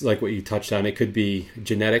 it's like what you touched on. It could be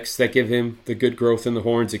genetics that give him the good growth in the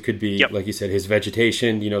horns. It could be, Yep. like you said, his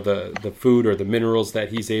vegetation, the food or the minerals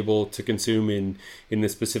that he's able to consume in the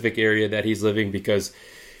specific area that he's living. Because,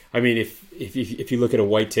 I mean, if you look at a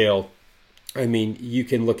whitetail, I mean, you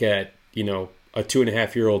can look at, a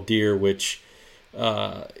 2.5-year-old deer, which,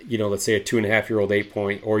 let's say a 2.5-year-old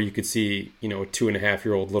 8-point, or you could see, a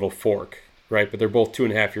 2.5-year-old little fork, right? But they're both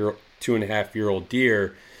 2.5-year-old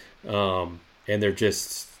deer. And they're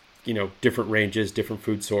just, different ranges, different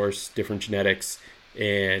food source, different genetics.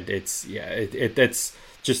 And that's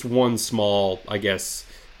just one small, I guess,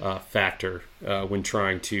 factor when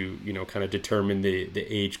trying to, kind of determine the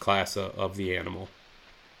age class of the animal.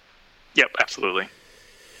 Yep, absolutely.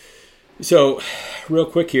 So real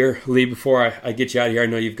quick here, Lee, before I get you out of here, I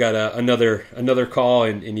know you've got another call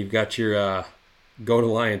and you've got your Goat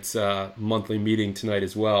Alliance monthly meeting tonight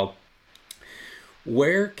as well.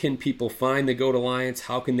 Where can people find the Goat Alliance?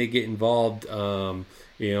 How can they get involved, or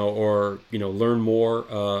learn more,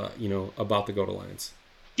 about the Goat Alliance?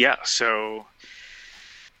 Yeah, so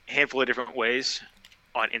a handful of different ways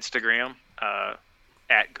on Instagram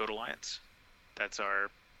at Goat Alliance. That's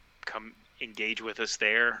come engage with us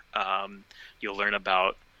there. You'll learn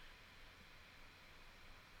about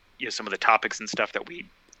some of the topics and stuff that we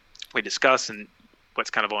discuss and what's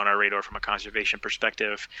kind of on our radar from a conservation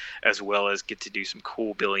perspective, as well as get to do some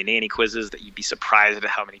cool Billy Nanny quizzes that you'd be surprised at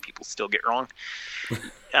how many people still get wrong.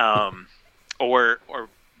 Or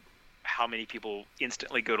how many people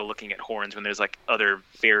instantly go to looking at horns when there's like other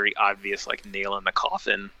very obvious, like nail in the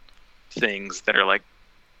coffin things that are like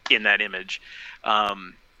in that image.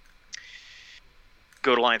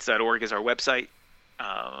 GoatAlliance.org is our website.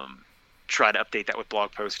 Try to update that with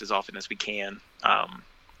blog posts as often as we can.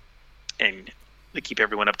 And to keep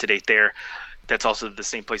everyone up to date there. That's also the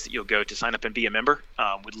same place that you'll go to sign up and be a member.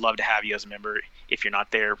 We'd love to have you as a member. If you're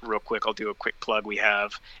not there, real quick, I'll do a quick plug. We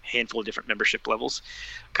have a handful of different membership levels,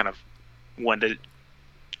 kind of one to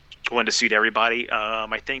suit everybody.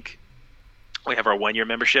 I think we have our 1-year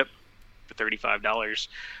membership for $35.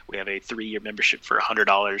 We have a 3-year membership for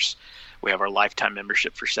 $100. We have our lifetime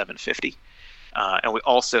membership for $750. And we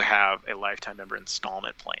also have a lifetime member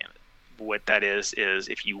installment plan. What that is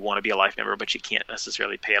if you want to be a life member, but you can't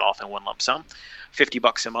necessarily pay it off in one lump sum,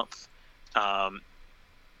 $50 a month,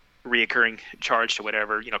 reoccurring charge to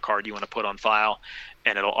whatever, card you want to put on file,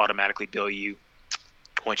 and it'll automatically bill you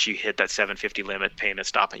once you hit that $750 limit, payment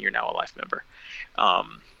stop, and you're now a life member.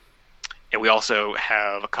 And we also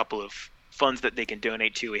have a couple of funds that they can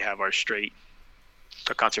donate to. We have our straight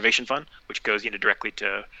conservation fund, which goes directly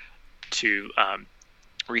to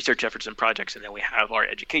research efforts and projects, and then we have our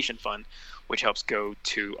education fund, which helps go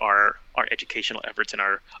to our educational efforts and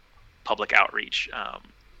our public outreach,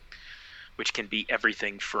 which can be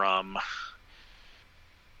everything from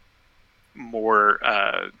more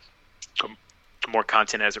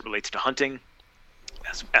content as it relates to hunting,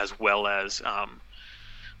 as well as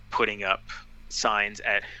putting up signs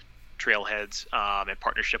at trailheads in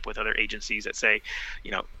partnership with other agencies that say,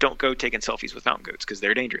 don't go taking selfies with mountain goats because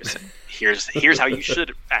they're dangerous. And here's how you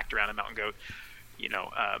should act around a mountain goat.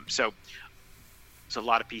 So there's a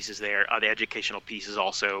lot of pieces there. The educational piece is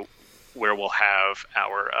also where we'll have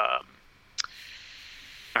our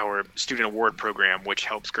student award program, which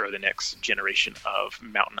helps grow the next generation of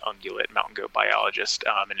mountain ungulate, mountain goat biologists,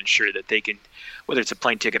 and ensure that they can, whether it's a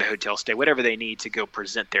plane ticket, a hotel stay, whatever they need to go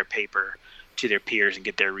present their paper to their peers and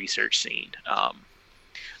get their research seen.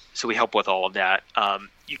 So we help with all of that.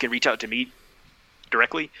 You can reach out to me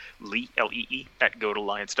directly, Lee, Lee, at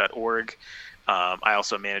goatalliance.org. I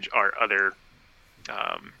also manage our other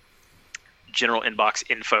general inbox,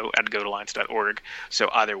 info at goatalliance.org. So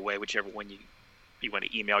either way, whichever one you want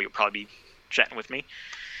to email, you'll probably be chatting with me.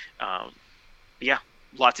 Yeah,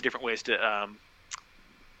 lots of different ways to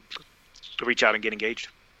reach out and get engaged.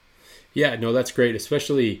 Yeah, no, that's great,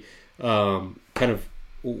 especially kind of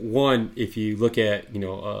one, if you look at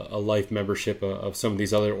a life membership of some of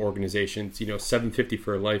these other organizations, $750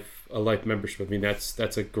 for a life membership. I mean,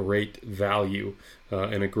 that's a great value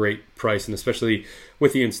and a great price, and especially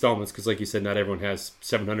with the installments, because like you said, not everyone has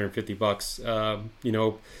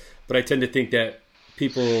 $750. But I tend to think that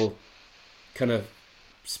people kind of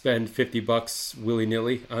spend $50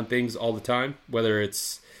 willy-nilly on things all the time, whether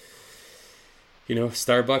it's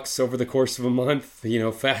Starbucks over the course of a month,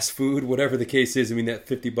 fast food, whatever the case is. I mean, that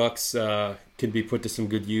 $50 can be put to some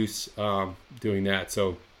good use doing that.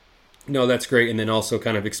 So, no, that's great. And then also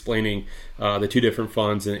kind of explaining the two different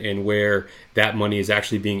funds and where that money is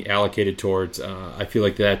actually being allocated towards. I feel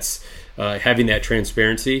like that's having that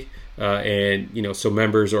transparency and so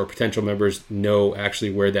members or potential members know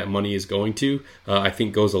actually where that money is going to, I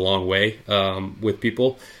think goes a long way with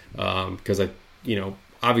people, because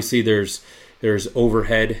obviously there's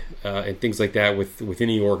overhead and things like that with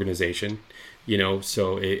any organization,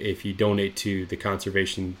 so if you donate to the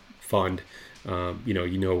conservation fund, you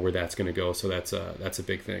know where that's going to go. So that's a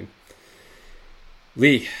big thing.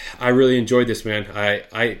 Lee, I really enjoyed this, man.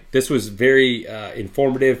 This was very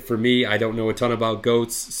informative for me. I don't know a ton about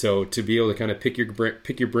goats, so to be able to kind of pick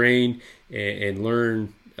your brain and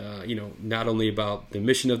learn, not only about the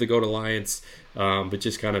mission of the Goat Alliance, but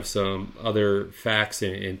just kind of some other facts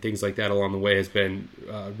and things like that along the way has been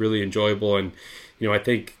really enjoyable. And I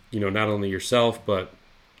think not only yourself, but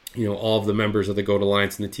all of the members of the Goat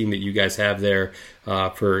Alliance and the team that you guys have there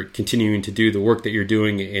for continuing to do the work that you're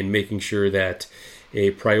doing and making sure that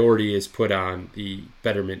a priority is put on the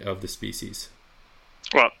betterment of the species.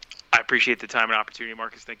 Well, I appreciate the time and opportunity,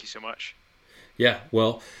 Marcus. Thank you so much. Yeah,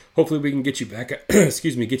 well, hopefully we can get you back.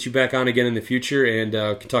 Get you back on again in the future, and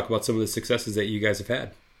can talk about some of the successes that you guys have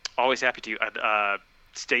had. Always happy to.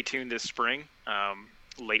 Stay tuned this spring,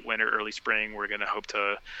 late winter, early spring. We're going to hope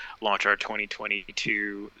to launch our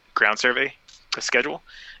 2022 ground survey schedule,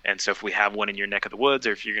 and so if we have one in your neck of the woods,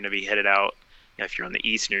 or if you're going to be headed out. If you're on the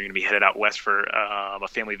east and you're going to be headed out west for a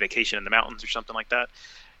family vacation in the mountains or something like that,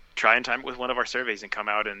 try and time it with one of our surveys and come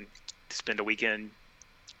out and spend a weekend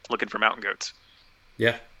looking for mountain goats.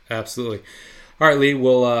 Yeah, absolutely. All right, Lee,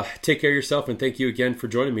 well, take care of yourself, and thank you again for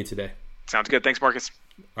joining me today. Sounds good. Thanks, Marcus.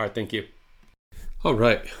 All right, thank you. All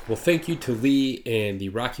right. Well, thank you to Lee and the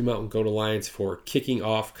Rocky Mountain Goat Alliance for kicking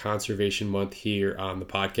off Conservation Month here on the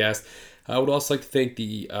podcast. I would also like to thank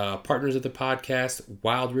the partners of the podcast,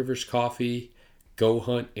 Wild Rivers Coffee, Go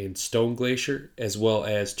Hunt, and Stone Glacier, as well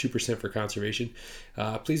as 2% for Conservation.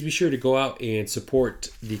 Please be sure to go out and support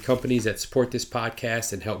the companies that support this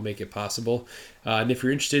podcast and help make it possible. And if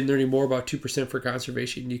you're interested in learning more about 2% for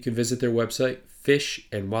Conservation, you can visit their website,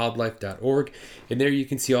 fishandwildlife.org, and there you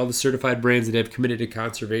can see all the certified brands that have committed to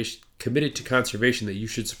conservation that you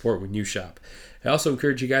should support when you shop. I also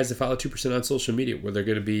encourage you guys to follow 2% on social media, where they're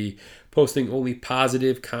going to be posting only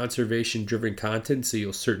positive, conservation-driven content, so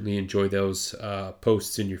you'll certainly enjoy those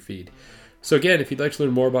posts in your feed. So again, if you'd like to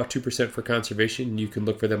learn more about 2% for Conservation, you can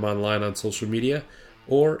look for them online on social media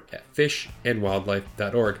or at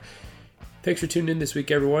fishandwildlife.org. Thanks for tuning in this week,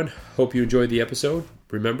 everyone. Hope you enjoyed the episode.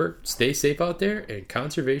 Remember, stay safe out there, and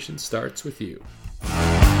conservation starts with you.